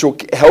which will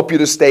help you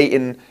to stay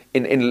in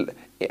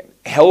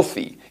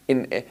healthy,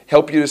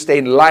 help you to stay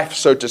in life,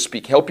 so to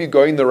speak, help you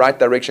go in the right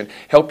direction,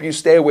 help you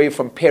stay away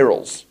from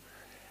perils.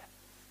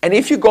 And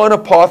if you go on a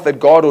path that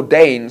God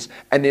ordains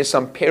and there's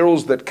some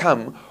perils that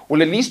come, well,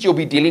 at least you'll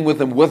be dealing with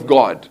them with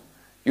God.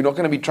 You're not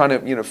going to be trying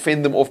to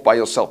fend them off by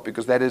yourself,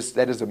 because that is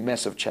a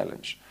massive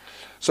challenge.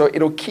 So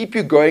it'll keep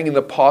you going in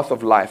the path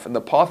of life. And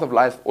the path of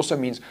life also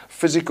means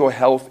physical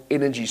health,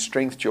 energy,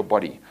 strength to your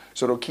body.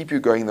 So it'll keep you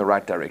going in the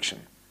right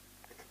direction.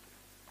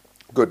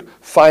 Good.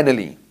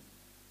 Finally,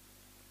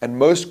 and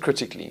most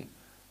critically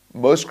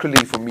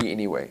for me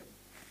anyway,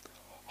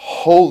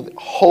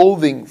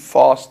 holding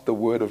fast the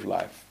word of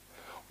life.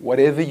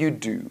 Whatever you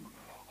do,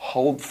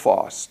 hold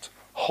fast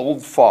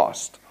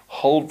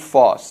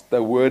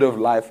the word of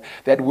life.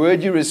 That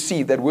word you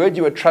receive, that word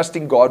you are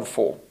trusting God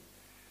for.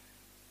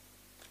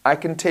 I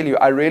can tell you,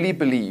 I really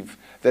believe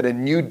that a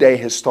new day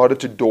has started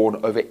to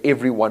dawn over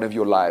every one of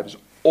your lives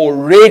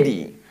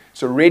already,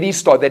 It's already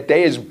started. That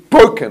day is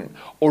broken.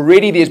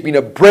 Already there's been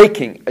a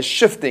breaking, a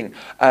shifting.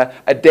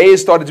 A day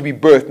has started to be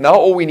birthed. Now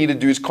all we need to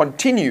do is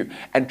continue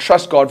and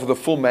trust God for the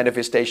full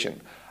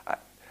manifestation.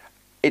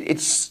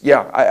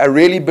 I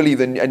really believe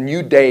that a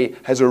new day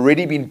has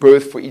already been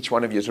birthed for each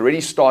one of you. It's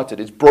already started.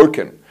 It's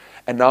broken.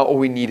 And now all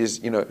we need is,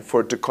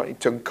 for it to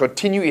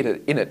continue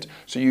in it,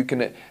 so you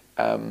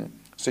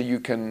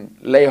can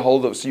lay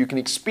hold of, so you can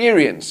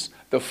experience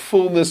the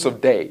fullness of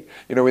day.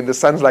 When the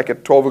sun's like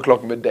at 12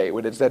 o'clock midday,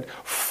 when it's that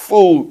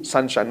full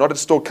sunshine, not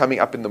it's still coming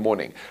up in the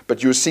morning,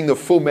 but you're seeing the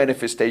full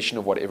manifestation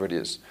of whatever it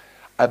is.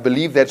 I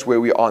believe that's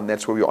where we are, and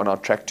that's where we're on our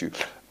track to,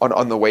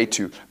 on the way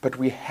to. But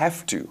we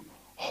have to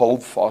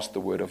hold fast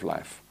the word of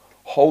life.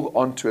 Hold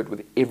on to it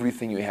with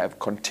everything you have.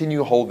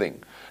 Continue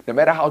holding, no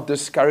matter how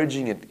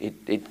discouraging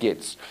it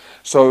gets.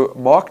 So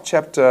Mark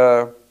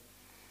chapter,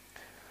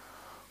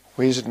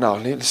 where is it now?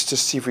 Let's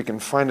just see if we can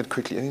find it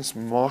quickly. I think it's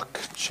Mark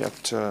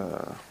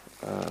chapter,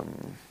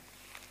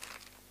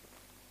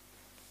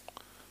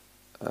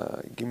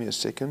 give me a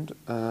second.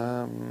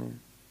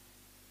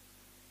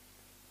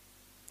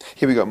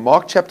 Here we go.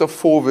 Mark chapter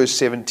 4 verse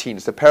 17.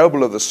 It's the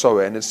parable of the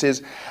sower. And it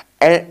says,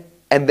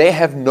 and they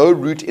have no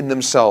root in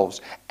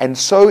themselves, and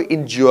so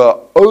endure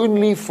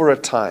only for a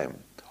time.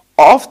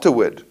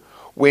 Afterward,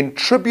 when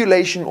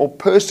tribulation or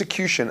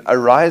persecution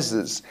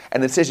arises,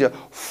 and it says here,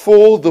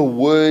 for the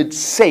word's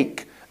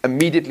sake,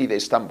 immediately they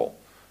stumble.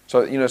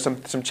 So,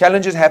 some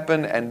challenges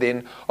happen, and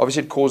then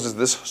obviously it causes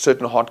this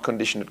certain heart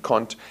condition. It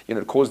can't,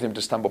 it causes them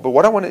to stumble. But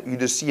what I want you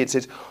to see, it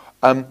says,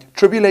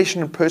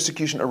 tribulation and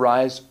persecution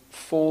arise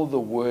for the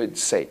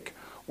word's sake.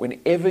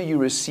 Whenever you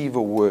receive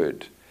a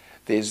word,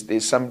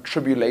 there's some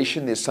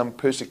tribulation, there's some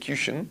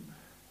persecution.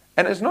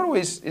 And it's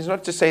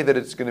not to say that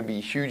it's going to be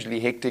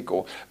hugely hectic,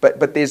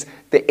 but there's,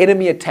 the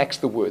enemy attacks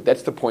the word.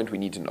 That's the point we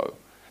need to know.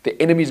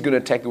 The enemy is going to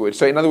attack the word.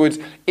 So in other words,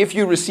 if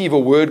you receive a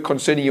word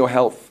concerning your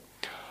health,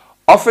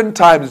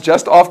 oftentimes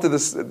just after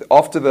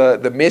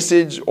the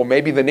message, or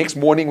maybe the next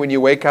morning when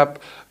you wake up,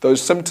 those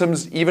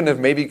symptoms even if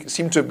maybe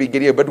seem to be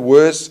getting a bit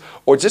worse,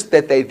 or just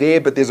that they're there,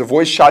 but there's a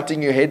voice shouting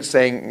in your head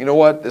saying, you know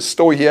what, the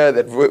store here,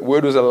 that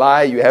word was a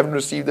lie, you haven't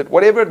received it,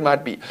 whatever it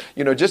might be,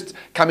 just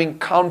coming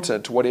counter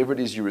to whatever it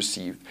is you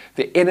received.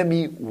 The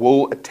enemy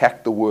will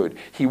attack the word.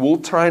 He will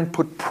try and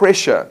put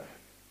pressure.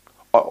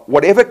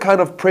 Whatever kind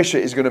of pressure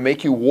is going to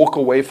make you walk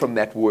away from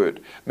that word,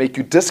 make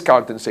you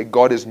discount and say,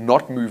 God is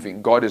not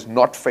moving, God is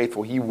not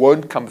faithful, He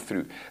won't come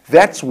through.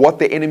 That's what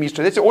the enemy is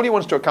trying. That's all he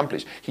wants to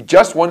accomplish. He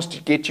just wants to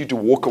get you to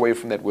walk away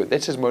from that word.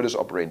 That's his modus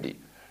operandi.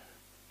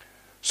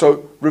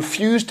 So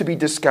refuse to be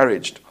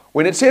discouraged.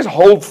 When it says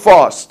hold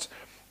fast,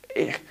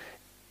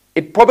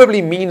 it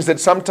probably means that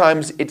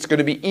sometimes it's going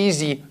to be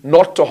easy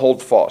not to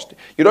hold fast.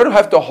 You don't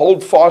have to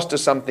hold fast to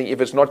something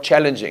if it's not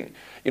challenging.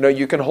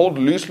 You can hold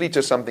loosely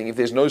to something if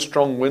there's no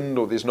strong wind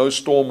or there's no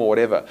storm or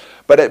whatever.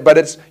 But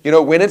it's,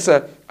 when it's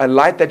a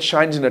light that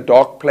shines in a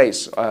dark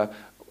place,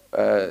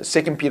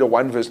 2 Peter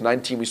 1 verse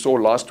 19 we saw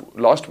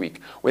last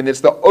week, when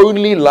it's the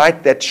only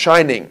light that's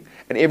shining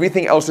and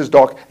everything else is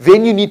dark,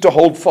 then you need to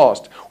hold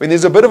fast. When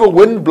there's a bit of a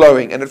wind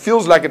blowing and it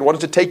feels like it wants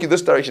to take you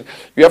this direction,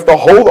 you have to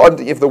hold on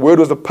to, if the word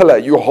was a pillar,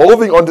 you're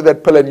holding onto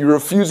that pillar and you're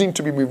refusing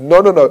to be moved.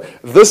 No.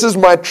 This is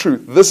my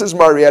truth. This is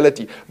my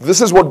reality.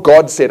 This is what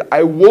God said.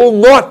 I will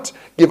not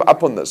give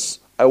up on this.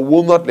 I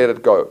will not let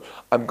it go.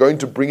 I'm going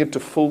to bring it to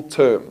full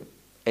term.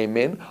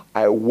 Amen.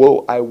 I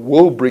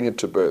will bring it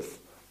to birth.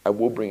 I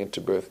will bring it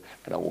to birth,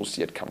 and I will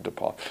see it come to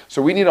pass.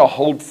 So we need to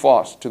hold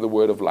fast to the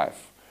word of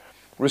life.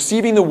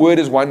 Receiving the word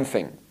is one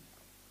thing,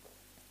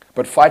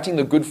 but fighting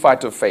the good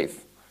fight of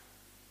faith.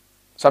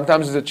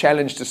 Sometimes it's a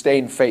challenge to stay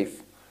in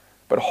faith,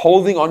 but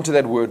holding on to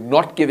that word,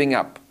 not giving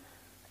up,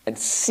 and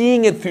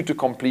seeing it through to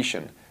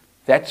completion,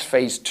 that's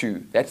phase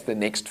 2. That's the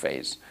next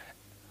phase.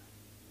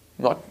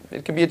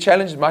 It can be a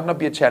challenge, it might not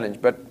be a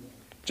challenge, but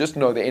just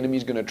know the enemy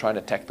is going to try and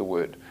attack the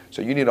word.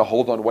 So you need to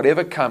hold on.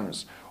 Whatever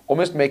comes,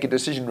 almost make a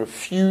decision,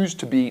 refuse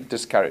to be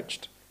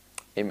discouraged.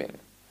 Amen.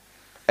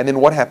 And then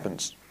what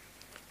happens?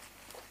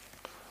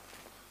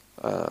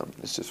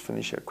 Let's just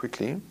finish here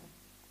quickly.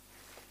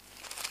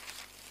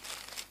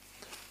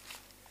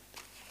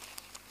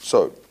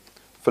 So,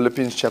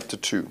 Philippians chapter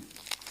 2,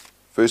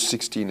 verse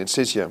 16, it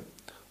says here,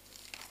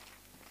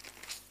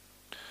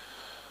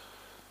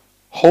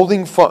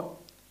 holding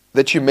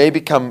that you may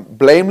become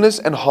blameless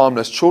and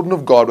harmless, children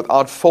of God,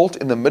 without fault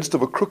in the midst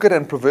of a crooked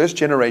and perverse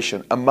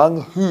generation,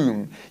 among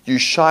whom you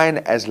shine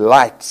as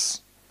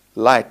lights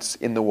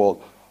in the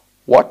world.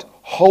 What?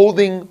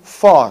 Holding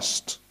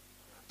fast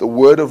the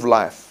word of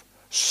life,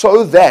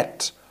 so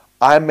that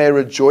I may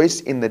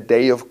rejoice in the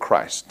day of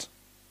Christ,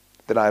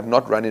 that I have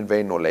not run in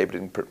vain nor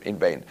labored in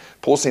vain.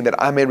 Paul saying that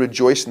I may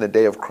rejoice in the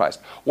day of Christ.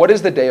 What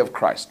is the day of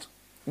Christ?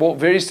 Well,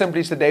 very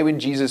simply, it's the day when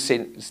Jesus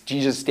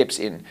steps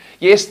in.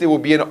 Yes, there will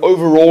be an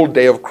overall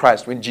day of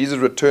Christ when Jesus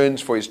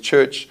returns for his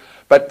church,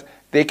 but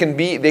there can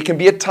be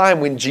a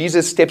time when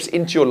Jesus steps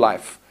into your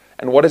life.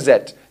 And what is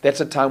that? That's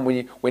a time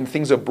when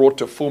things are brought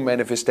to full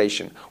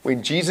manifestation.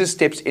 When Jesus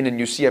steps in and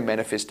you see a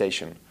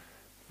manifestation.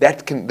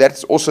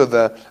 That's also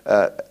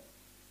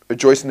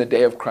Rejoice in the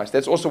day of Christ.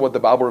 That's also what the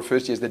Bible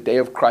refers to as the day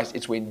of Christ.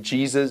 It's when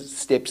Jesus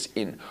steps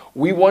in.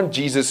 We want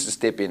Jesus to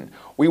step in.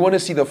 We want to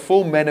see the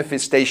full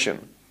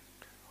manifestation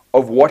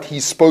of what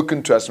He's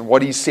spoken to us and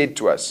what He's said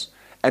to us.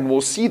 And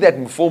we'll see that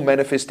in full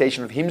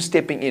manifestation of Him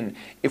stepping in.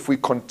 If we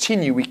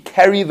continue, we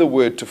carry the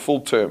word to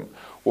full term.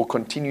 We'll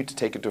continue to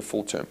take it to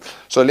full term.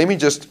 So let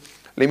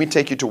me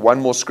take you to one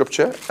more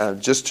scripture,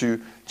 just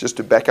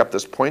to back up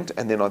this point,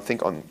 and then I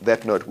think on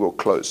that note we'll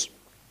close.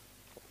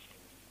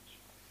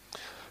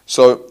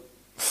 So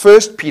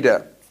 1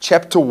 Peter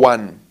chapter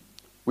 1,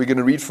 we're going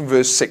to read from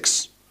verse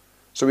 6.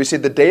 So we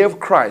said the day of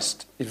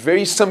Christ is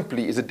very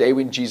simply is a day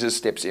when Jesus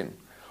steps in.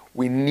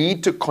 We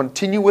need to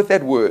continue with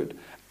that word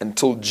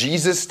until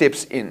Jesus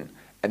steps in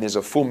and there's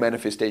a full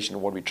manifestation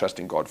of what we trust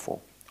in God for.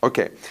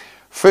 Okay,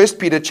 1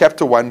 Peter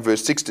chapter 1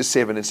 verse 6 to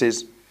 7, it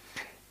says,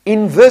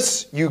 "In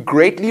this you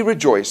greatly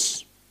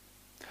rejoice,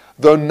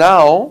 though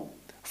now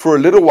for a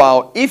little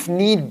while, if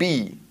need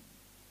be,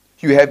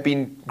 you have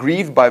been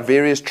grieved by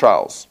various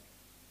trials."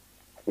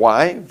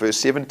 Why? Verse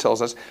 7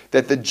 tells us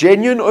that the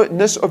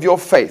genuineness of your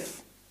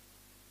faith,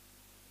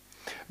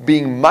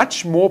 being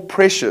much more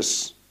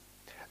precious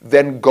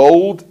than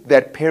gold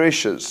that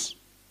perishes,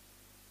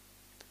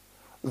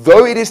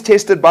 though it is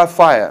tested by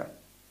fire,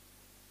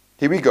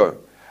 here we go,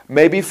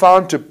 may be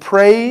found to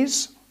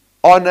praise,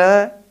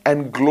 honor,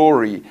 and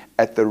glory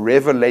at the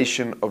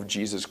revelation of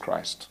Jesus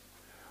Christ.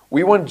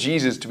 We want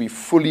Jesus to be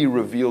fully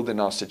revealed in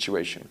our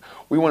situation.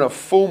 We want a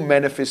full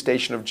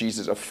manifestation of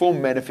Jesus, a full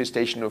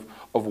manifestation of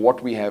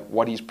what we have,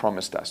 what He's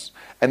promised us.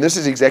 And this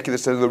is exactly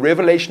this. So the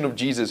revelation of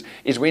Jesus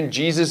is when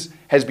Jesus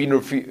has been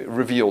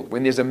revealed,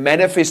 when there's a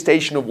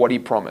manifestation of what He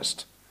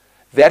promised.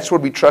 That's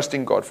what we trust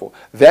in God for.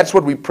 That's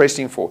what we're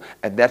pressing for.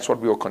 And that's what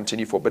we will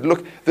continue for. But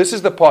look, this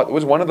is the part, it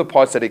was one of the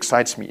parts that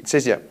excites me. It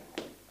says here,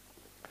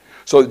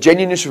 so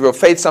genuineness of your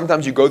faith,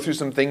 sometimes you go through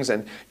some things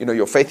and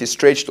your faith is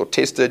stretched or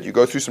tested, you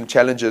go through some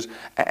challenges.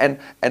 And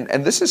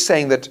this is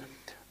saying that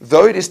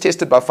though it is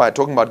tested by fire,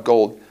 talking about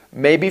gold,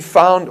 may be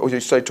found, or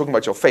talking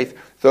about your faith,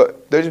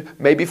 those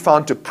may be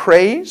found to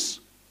praise,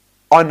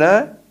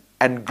 honor,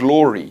 and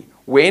glory.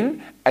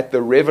 When? At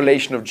the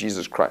revelation of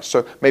Jesus Christ.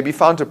 So may be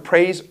found to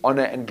praise,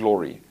 honor, and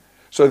glory.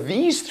 So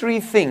these three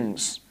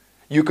things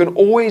you can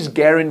always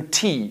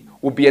guarantee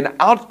will be an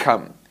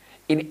outcome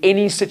in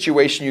any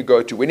situation you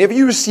go to. Whenever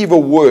you receive a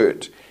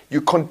word, you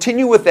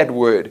continue with that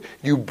word,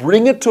 you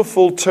bring it to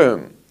full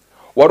term.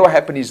 What will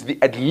happen is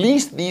at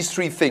least these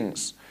three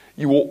things,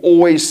 you will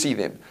always see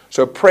them.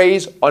 So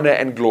praise, honor,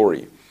 and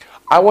glory.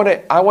 I want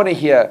to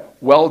hear,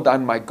 "Well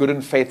done, my good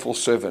and faithful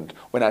servant,"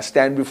 when I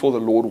stand before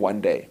the Lord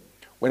one day.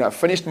 When I've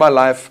finished my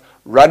life,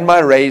 run my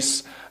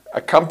race,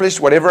 accomplished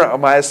whatever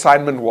my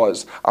assignment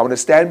was, I want to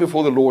stand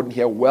before the Lord and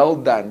hear, "Well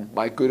done,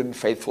 my good and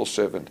faithful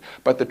servant."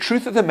 But the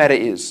truth of the matter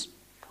is,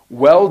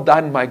 "Well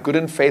done, my good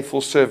and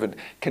faithful servant,"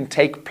 can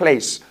take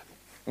place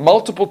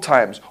multiple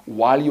times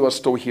while you are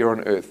still here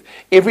on earth.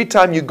 Every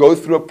time you go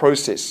through a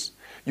process,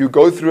 you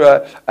go through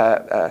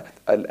a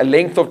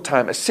length of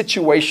time, a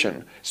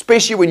situation,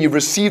 especially when you've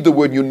received the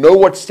word, you know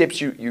what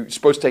steps you're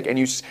supposed to take, and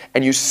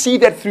you see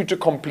that through to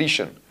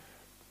completion.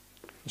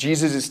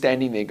 Jesus is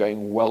standing there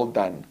going, "Well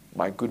done,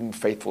 my good and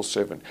faithful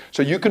servant."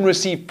 So you can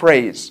receive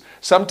praise.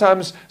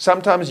 Sometimes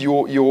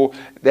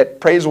that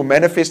praise will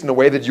manifest in a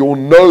way that you'll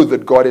know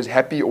that God is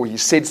happy or He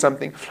said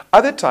something.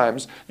 Other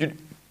times,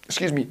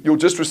 you'll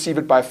just receive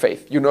it by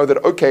faith. You know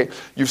that, okay,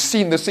 you've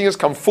seen this thing has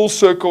come full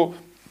circle.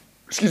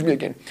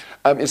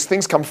 As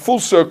things come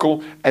full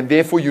circle, and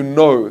therefore you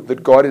know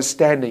that God is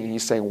standing and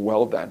He's saying,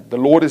 "Well done." The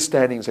Lord is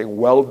standing and saying,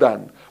 "Well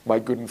done, my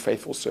good and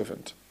faithful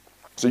servant."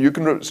 So you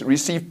can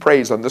receive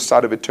praise on this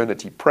side of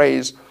eternity.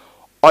 Praise,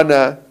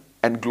 honor,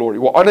 and glory.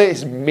 Well, honor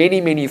is many,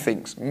 many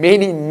things.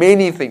 Many,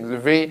 many things.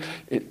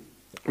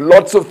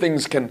 Lots of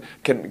things can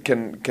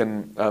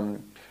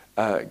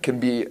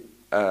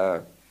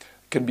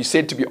be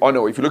said to be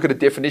honor. If you look at a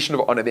definition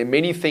of honor, there are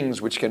many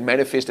things which can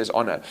manifest as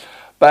honor.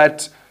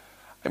 But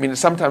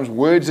sometimes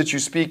words that you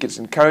speak, it's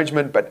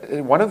encouragement. But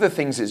one of the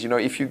things is,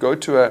 if you go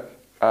to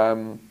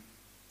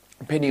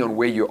depending on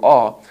where you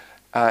are,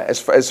 as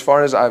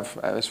far as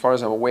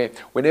I'm aware,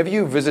 whenever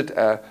you visit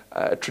a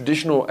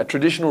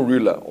traditional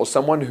ruler or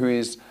someone who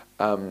is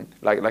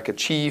like a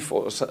chief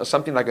or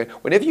something like that,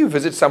 whenever you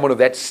visit someone of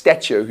that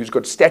stature, who's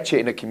got stature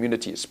in a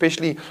community,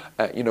 especially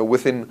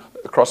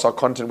across our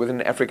continent, within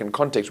an African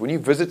context, when you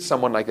visit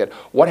someone like that,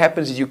 what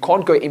happens is you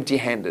can't go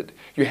empty-handed.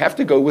 You have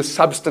to go with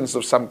substance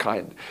of some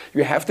kind.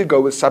 You have to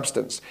go with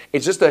substance.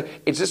 It's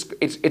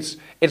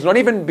not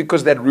even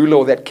because that ruler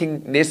or that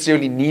king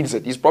necessarily needs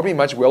it. He's probably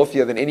much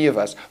wealthier than any of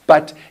us.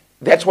 But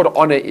that's what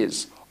honor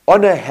is.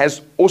 Honor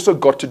has also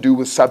got to do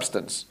with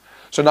substance.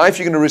 So now if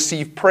you're going to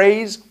receive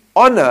praise,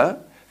 honor,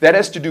 that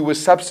has to do with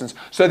substance.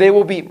 So there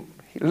will be,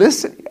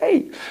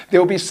 there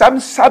will be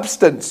some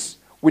substance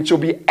which will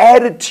be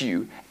added to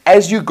you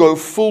as you go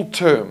full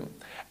term.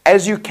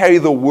 As you carry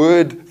the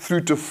word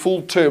through to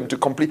full term, to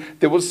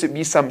complete, there will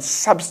be some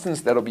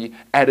substance that will be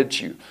added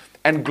to you.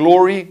 And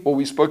glory, well,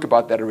 we spoke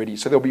about that already.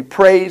 So there will be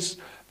praise,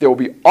 there will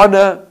be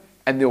honor,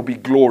 and there will be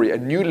glory. A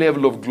new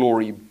level of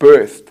glory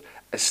birthed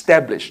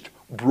established,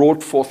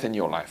 brought forth in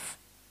your life.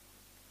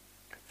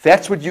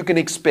 That's what you can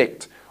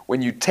expect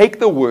when you take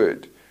the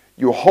word,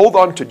 you hold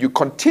on to it, you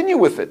continue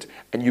with it,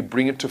 and you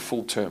bring it to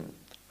full term.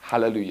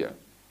 Hallelujah.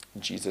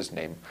 In Jesus'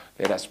 name,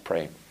 let us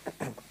pray.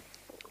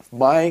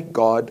 My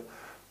God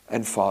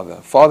and Father,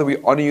 Father, we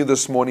honor you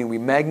this morning. We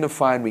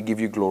magnify and we give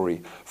you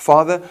glory.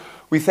 Father,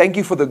 we thank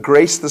you for the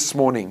grace this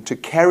morning to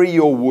carry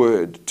your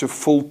word to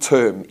full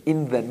term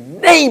in the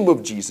name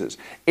of Jesus.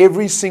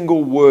 Every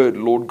single word,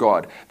 Lord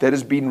God, that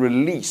has been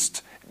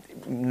released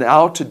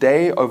now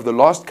today, over the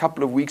last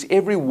couple of weeks,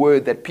 every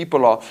word that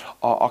people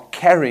are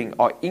carrying,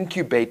 are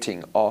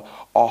incubating, are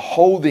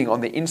holding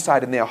on the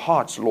inside in their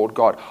hearts, Lord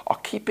God, are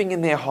keeping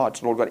in their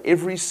hearts, Lord God,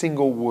 every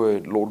single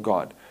word, Lord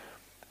God.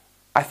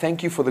 I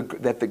thank you for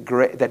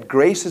that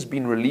grace has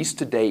been released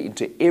today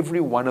into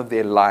every one of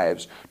their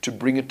lives to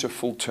bring it to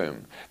full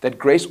term. That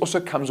grace also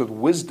comes with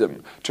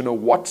wisdom to know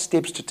what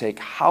steps to take,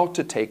 how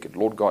to take it,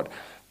 Lord God.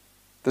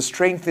 The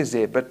strength is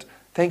there, but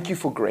thank you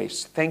for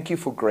grace. Thank you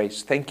for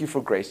grace. Thank you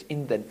for grace.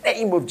 In the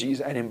name of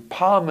Jesus, and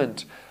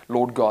empowerment,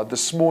 Lord God,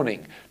 this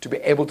morning to be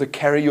able to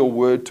carry your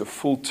word to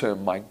full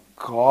term. My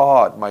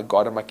God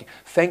and my King.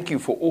 Thank you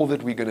for all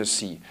that we're going to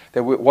see.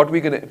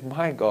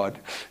 My God.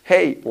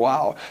 Hey,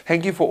 wow.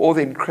 Thank you for all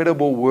the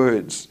incredible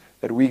words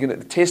that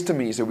the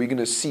testimonies that we're going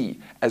to see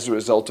as a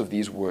result of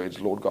these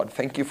words, Lord God.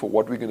 Thank you for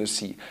what we're going to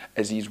see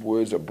as these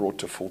words are brought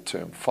to full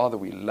term. Father,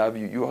 we love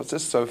you. You are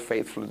just so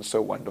faithful and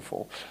so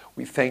wonderful.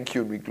 We thank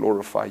you and we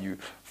glorify you.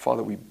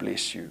 Father, we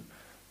bless you.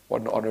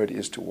 What an honor it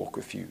is to walk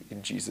with you.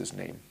 In Jesus'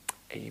 name,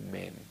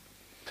 amen.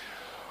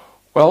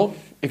 Well,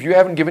 if you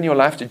haven't given your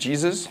life to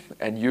Jesus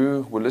and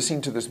you were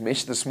listening to this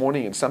message this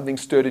morning and something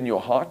stirred in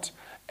your heart,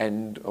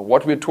 and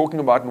what we're talking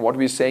about and what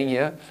we're saying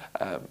here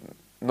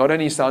not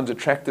only sounds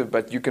attractive,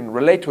 but you can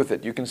relate with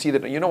it. You can see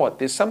that, you know what,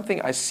 there's something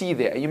I see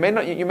there. You may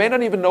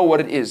not even know what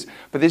it is,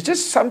 but there's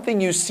just something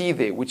you see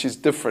there which is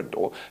different,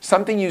 or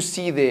something you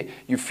see there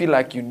you feel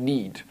like you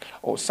need,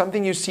 or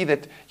something you see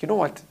that, you know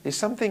what, there's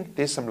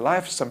some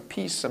life, some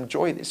peace, some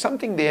joy. There's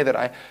something there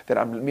that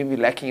I'm maybe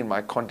lacking in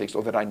my context,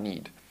 or that I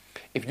need.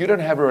 If you don't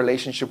have a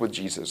relationship with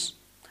Jesus,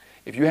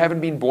 if you haven't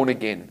been born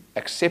again,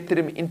 accepted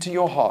him into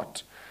your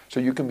heart so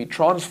you can be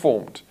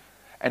transformed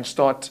and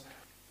start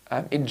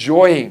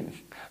enjoying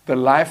the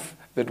life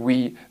that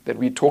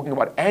we're talking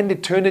about, and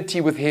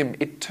eternity with him,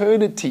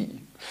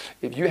 eternity.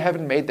 If you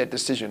haven't made that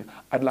decision,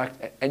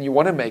 and you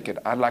want to make it,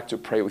 I'd like to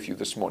pray with you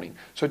this morning.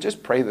 So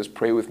just pray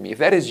with me. If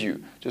that is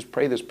you, just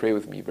pray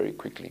with me very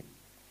quickly.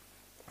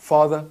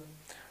 Father,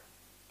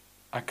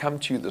 I come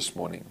to you this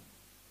morning.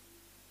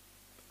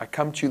 I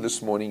come to you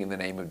this morning in the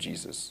name of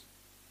Jesus.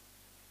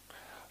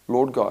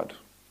 Lord God,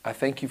 I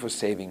thank you for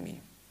saving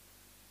me.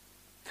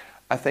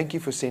 I thank you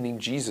for sending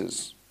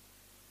Jesus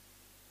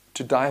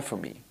to die for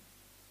me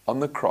on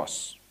the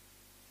cross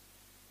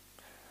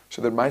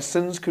so that my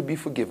sins could be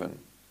forgiven,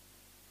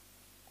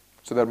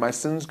 so that my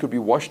sins could be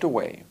washed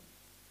away,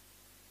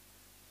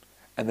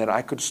 and that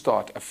I could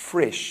start a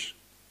fresh,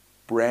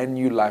 brand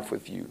new life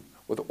with you,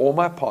 with all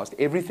my past,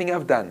 everything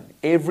I've done,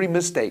 every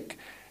mistake,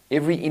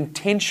 every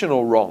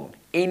intentional wrong,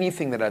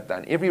 anything that I've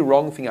done, every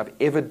wrong thing I've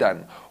ever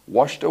done,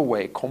 washed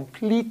away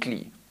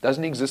completely,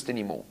 doesn't exist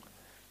anymore.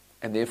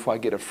 And therefore I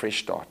get a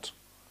fresh start.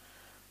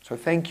 So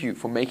thank you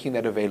for making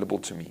that available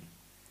to me.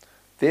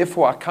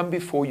 Therefore I come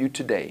before you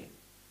today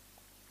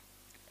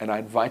and I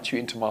invite you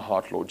into my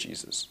heart, Lord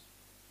Jesus,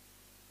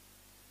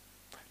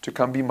 to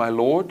come be my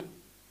Lord,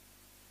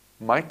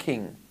 my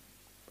King,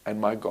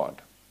 and my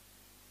God.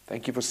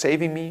 Thank you for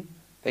saving me.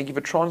 Thank you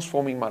for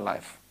transforming my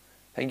life.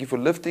 Thank you for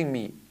lifting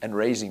me and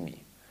raising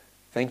me.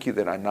 Thank you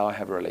that I now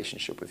have a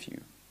relationship with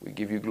you. We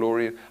give you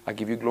glory. I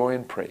give you glory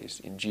and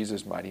praise in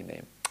Jesus' mighty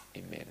name.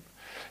 Amen.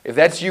 If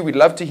that's you, we'd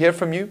love to hear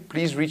from you.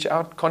 Please reach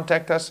out,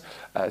 contact us,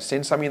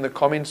 send something in the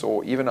comments,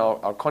 or even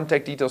our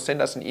contact details.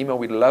 Send us an email.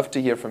 We'd love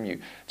to hear from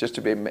you, just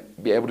to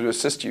be able to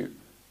assist you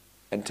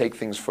and take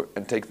things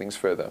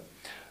further.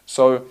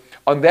 So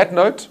on that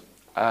note,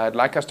 I'd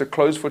like us to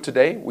close for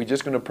today. We're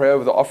just going to pray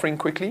over the offering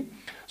quickly.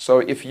 So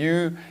if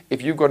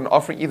you've got an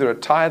offering, either a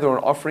tithe or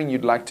an offering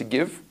you'd like to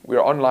give, we're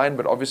online,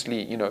 but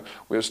obviously,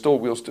 we're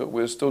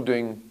still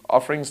doing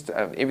offerings.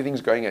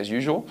 Everything's going as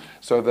usual.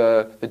 So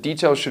the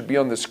details should be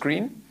on the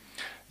screen.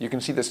 You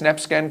can see the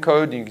SnapScan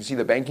code, and you can see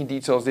the banking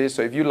details there.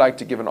 So if you'd like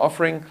to give an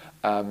offering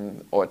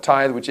or a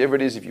tithe, whichever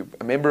it is, if you're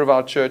a member of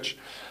our church,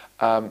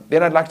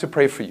 then I'd like to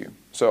pray for you.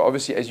 So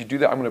obviously, as you do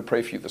that, I'm going to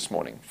pray for you this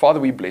morning. Father,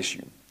 we bless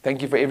you.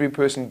 Thank you for every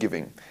person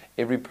giving,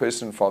 every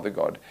person, Father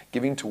God,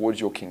 giving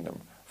towards your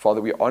kingdom. Father,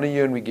 we honor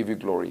you and we give you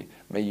glory.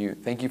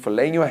 Thank you for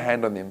laying your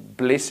hand on them,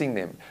 blessing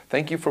them.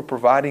 Thank you for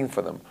providing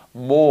for them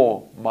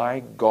more,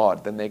 my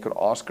God, than they could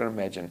ask or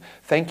imagine.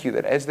 Thank you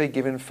that as they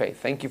give in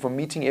faith, thank you for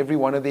meeting every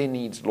one of their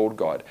needs, Lord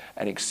God,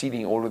 and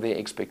exceeding all of their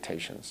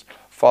expectations.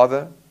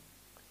 Father,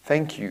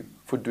 thank you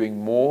for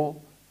doing more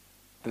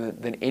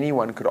than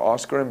anyone could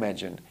ask or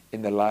imagine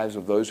in the lives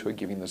of those who are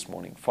giving this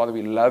morning. Father,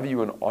 we love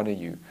you and honor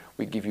you.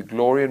 We give you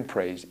glory and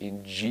praise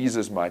in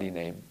Jesus' mighty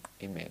name.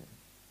 Amen.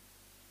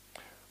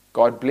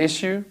 God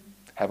bless you.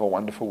 Have a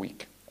wonderful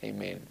week.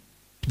 Amen.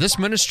 This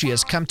ministry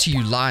has come to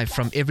you live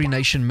from Every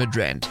Nation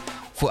Midrand.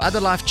 For other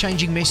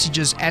life-changing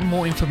messages and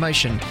more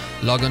information,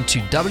 log on to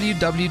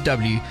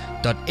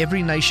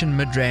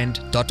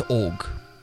www.everynationmidrand.org.